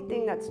only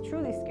thing that's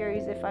truly scary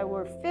is if I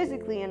were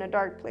physically in a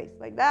dark place.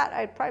 Like that,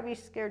 I'd probably be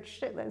scared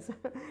shitless.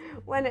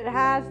 When it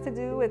has to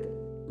do with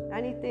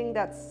anything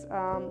that's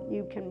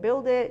you can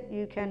build it,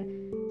 you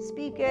can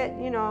speak it,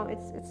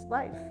 it's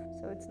life.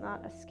 So it's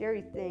not a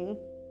scary thing.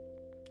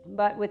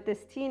 But with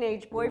this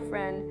teenage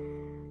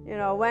boyfriend,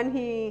 when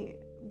he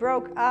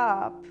broke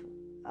up,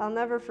 I'll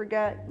never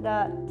forget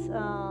that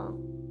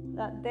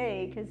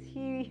day, because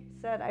he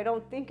said, I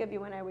don't think of you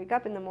when I wake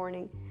up in the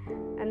morning.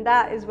 And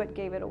that is what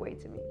gave it away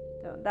to me.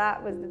 So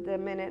that was the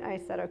minute I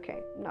said,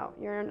 okay, no,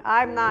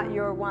 I'm not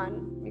your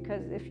one,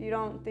 because if you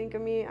don't think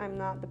of me, I'm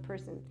not the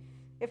person.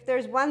 If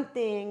there's one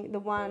thing, the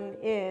one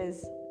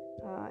is,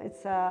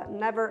 it's a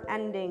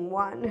never-ending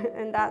one,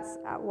 and that's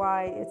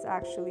why it's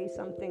actually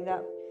something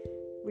that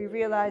we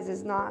realize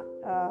is not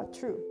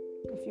true,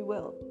 if you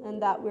will, and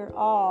that we're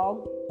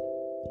all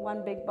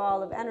one big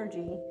ball of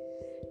energy,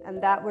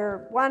 and that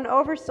we're one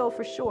oversoul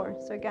for sure.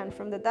 So again,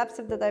 from the depths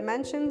of the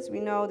dimensions, we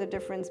know the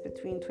difference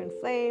between twin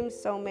flames,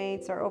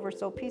 soulmates, our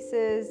oversoul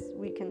pieces.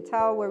 We can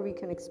tell where we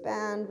can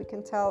expand. We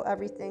can tell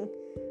everything.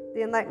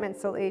 The Enlightenment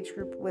Soul Age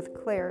group with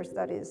clairs,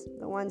 that is.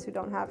 The ones who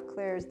don't have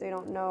clairs, they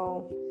don't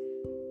know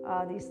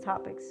these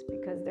topics,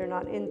 because they're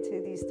not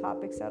into these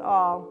topics at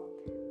all.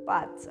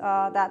 But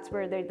that's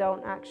where they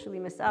don't actually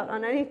miss out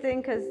on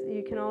anything, because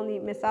you can only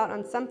miss out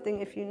on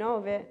something if you know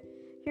of it.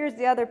 Here's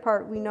the other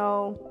part. We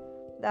know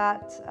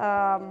that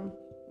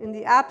in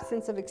the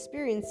absence of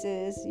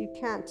experiences, you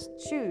can't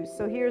choose.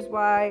 So here's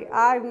why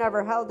I've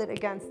never held it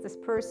against this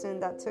person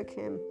that took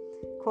him,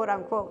 quote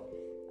unquote.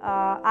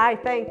 I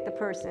thank the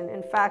person.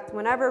 In fact,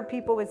 whenever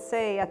people would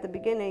say at the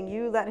beginning,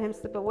 you let him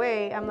slip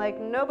away, I'm like,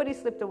 nobody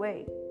slipped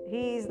away.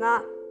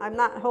 I'm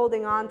not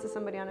holding on to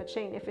somebody on a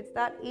chain. If it's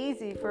that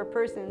easy for a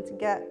person to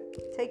get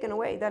taken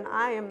away, then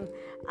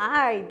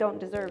I don't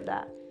deserve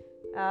that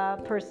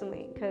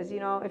personally. Because,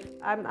 if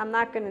I'm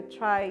not going to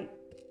try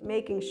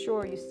making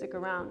sure you stick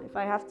around. If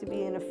I have to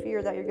be in a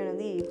fear that you're going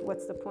to leave,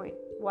 what's the point?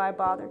 Why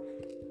bother?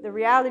 The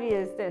reality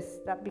is this,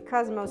 that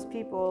because most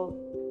people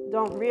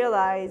don't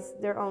realize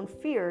their own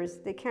fears,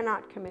 they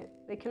cannot commit.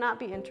 They cannot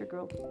be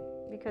integral,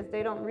 because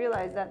they don't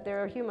realize that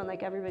they're a human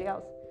like everybody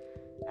else.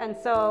 And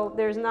so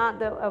there's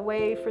not a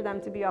way for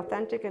them to be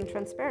authentic and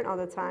transparent all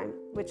the time,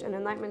 which an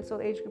Enlightenment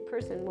Soul Age group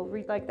person will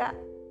read like that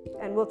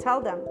and will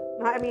tell them.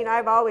 I mean,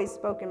 I've always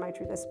spoken my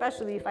truth,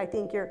 especially if I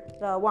think you're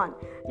the one.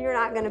 You're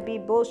not going to be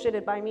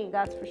bullshitted by me,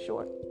 that's for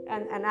sure.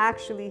 And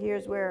actually,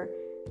 here's where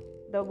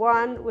the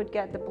one would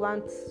get the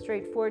blunt,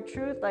 straightforward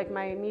truth, like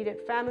my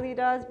immediate family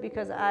does,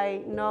 because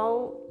I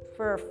know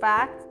for a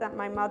fact that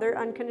my mother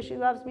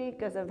unconditionally loves me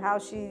because of how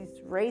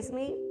she's raised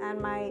me, and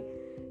my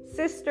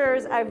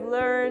sisters, I've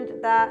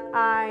learned that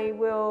I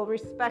will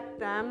respect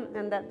them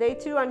and that they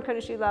too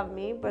unconditionally love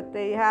me, but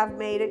they have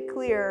made it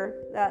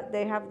clear that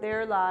they have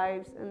their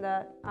lives and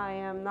that I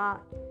am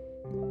not,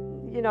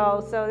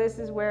 so this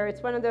is where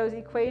it's one of those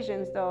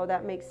equations, though,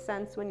 that makes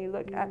sense when you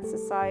look at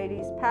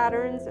society's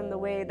patterns and the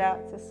way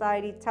that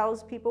society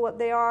tells people what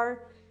they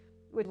are.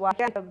 which is why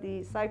of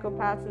the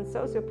psychopaths and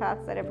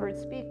sociopaths that I've heard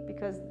speak,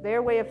 because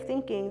their way of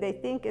thinking, they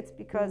think it's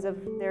because of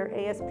their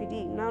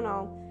ASPD.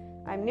 No,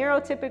 I'm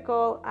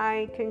neurotypical.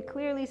 I can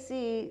clearly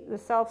see the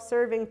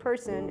self-serving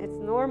person. It's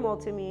normal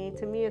to me.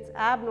 To me, it's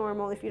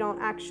abnormal if you don't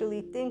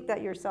actually think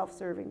that you're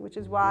self-serving, which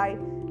is why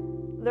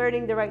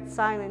learning the right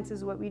silence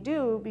is what we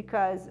do,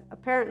 because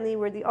apparently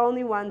we're the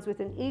only ones with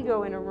an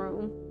ego in a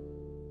room,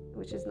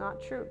 which is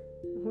not true.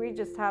 We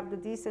just have the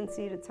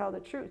decency to tell the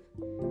truth.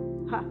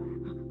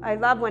 I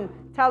love when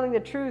telling the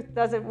truth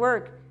doesn't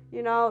work.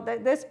 You know,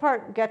 this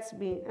part gets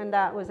me. And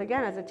that was,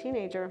 again, as a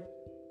teenager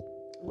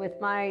with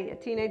my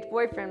teenage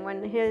boyfriend,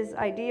 when his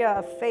idea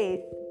of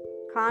faith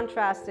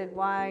contrasted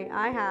why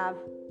I have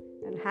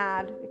and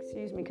had,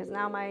 because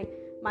now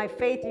my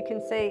faith, you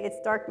can say it's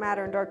dark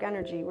matter and dark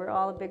energy. We're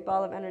all a big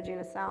ball of energy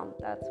and a sound.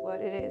 That's what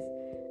it is.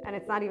 And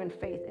it's not even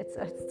faith.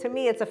 To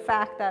me, it's a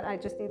fact that I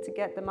just need to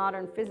get the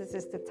modern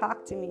physicist to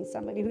talk to me,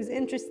 somebody who's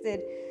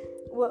interested.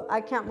 Well,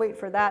 I can't wait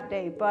for that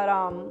day. But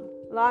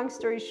long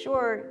story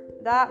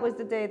short, that was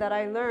the day that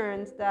I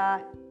learned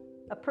that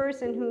a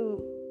person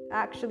who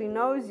actually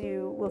knows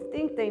you will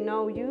think they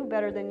know you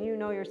better than you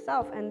know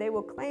yourself, and they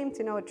will claim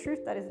to know a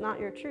truth that is not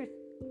your truth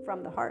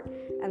from the heart.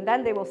 And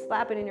then they will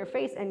slap it in your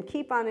face and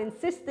keep on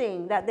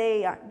insisting that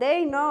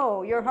they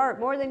know your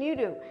heart more than you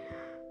do.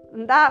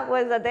 And that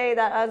was a day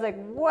that I was like,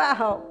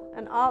 wow.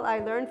 And all I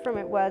learned from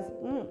it was,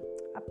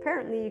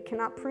 apparently you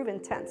cannot prove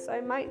intent. So I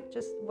might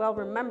just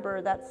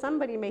remember that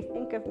somebody may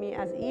think of me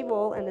as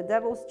evil and the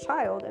devil's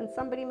child, and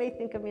somebody may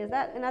think of me as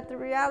that. And at the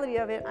reality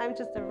of it, I'm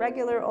just a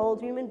regular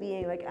old human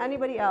being like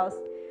anybody else,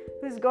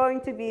 who's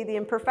going to be the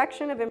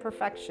imperfection of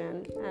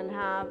imperfection and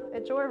have a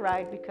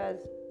joyride, because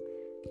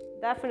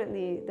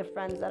definitely the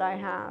friends that I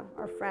have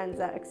are friends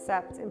that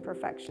accept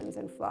imperfections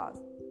and flaws,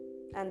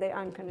 and they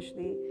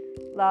unconditionally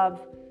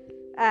love.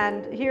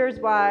 And here's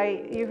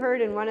why. You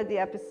heard in one of the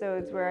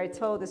episodes where I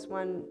told this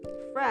one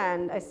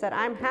friend, I said,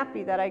 I'm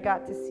happy that I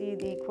got to see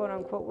the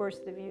quote-unquote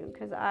worst of you,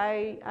 because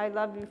I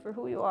love you for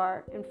who you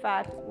are. In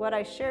fact, what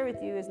I share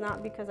with you is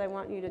not because I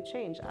want you to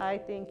change. I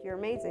think you're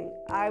amazing.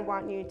 I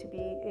want you to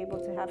be able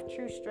to have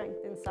true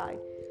strength inside.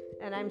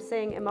 And I'm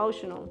saying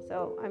emotional.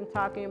 So I'm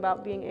talking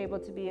about being able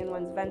to be in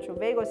one's ventral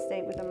vagal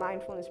state with a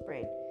mindfulness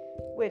brain,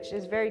 which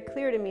is very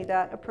clear to me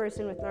that a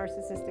person with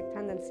narcissistic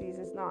tendencies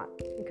is not,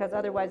 because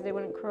otherwise they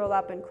wouldn't curl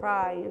up and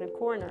cry in a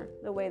corner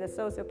the way the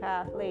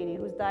sociopath lady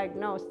who's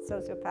diagnosed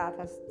sociopath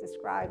has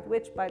described,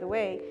 which, by the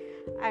way,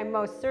 I'm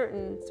most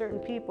certain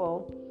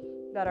people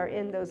that are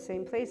in those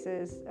same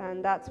places.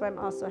 And that's why I'm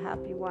also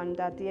happy, one,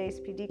 that the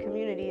ASPD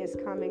community is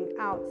coming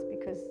out,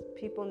 because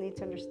people need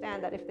to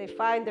understand that if they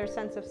find their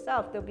sense of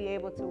self, they'll be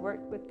able to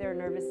work with their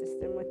nervous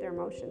system, with their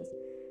emotions.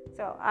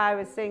 So I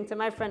was saying to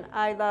my friend,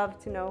 I love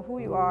to know who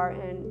you are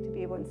and to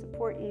be able to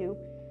support you.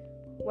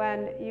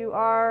 When you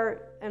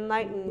are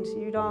enlightened,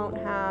 you don't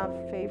have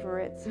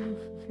favorites.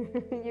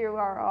 We're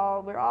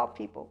all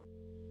people.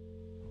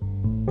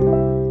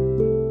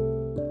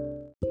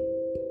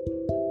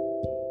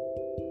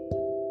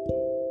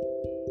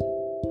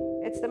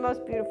 It's the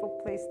most beautiful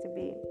place to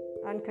be,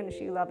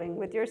 unconditionally loving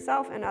with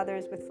yourself and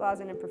others with flaws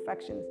and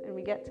imperfections. And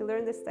we get to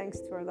learn this thanks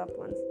to our loved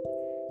ones.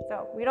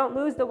 So we don't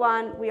lose the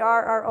one. We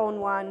are our own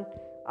one,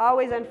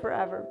 always and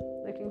forever.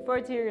 Looking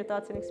forward to hearing your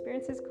thoughts and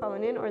experiences. Call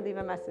in or leave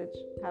a message.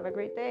 Have a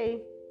great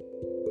day.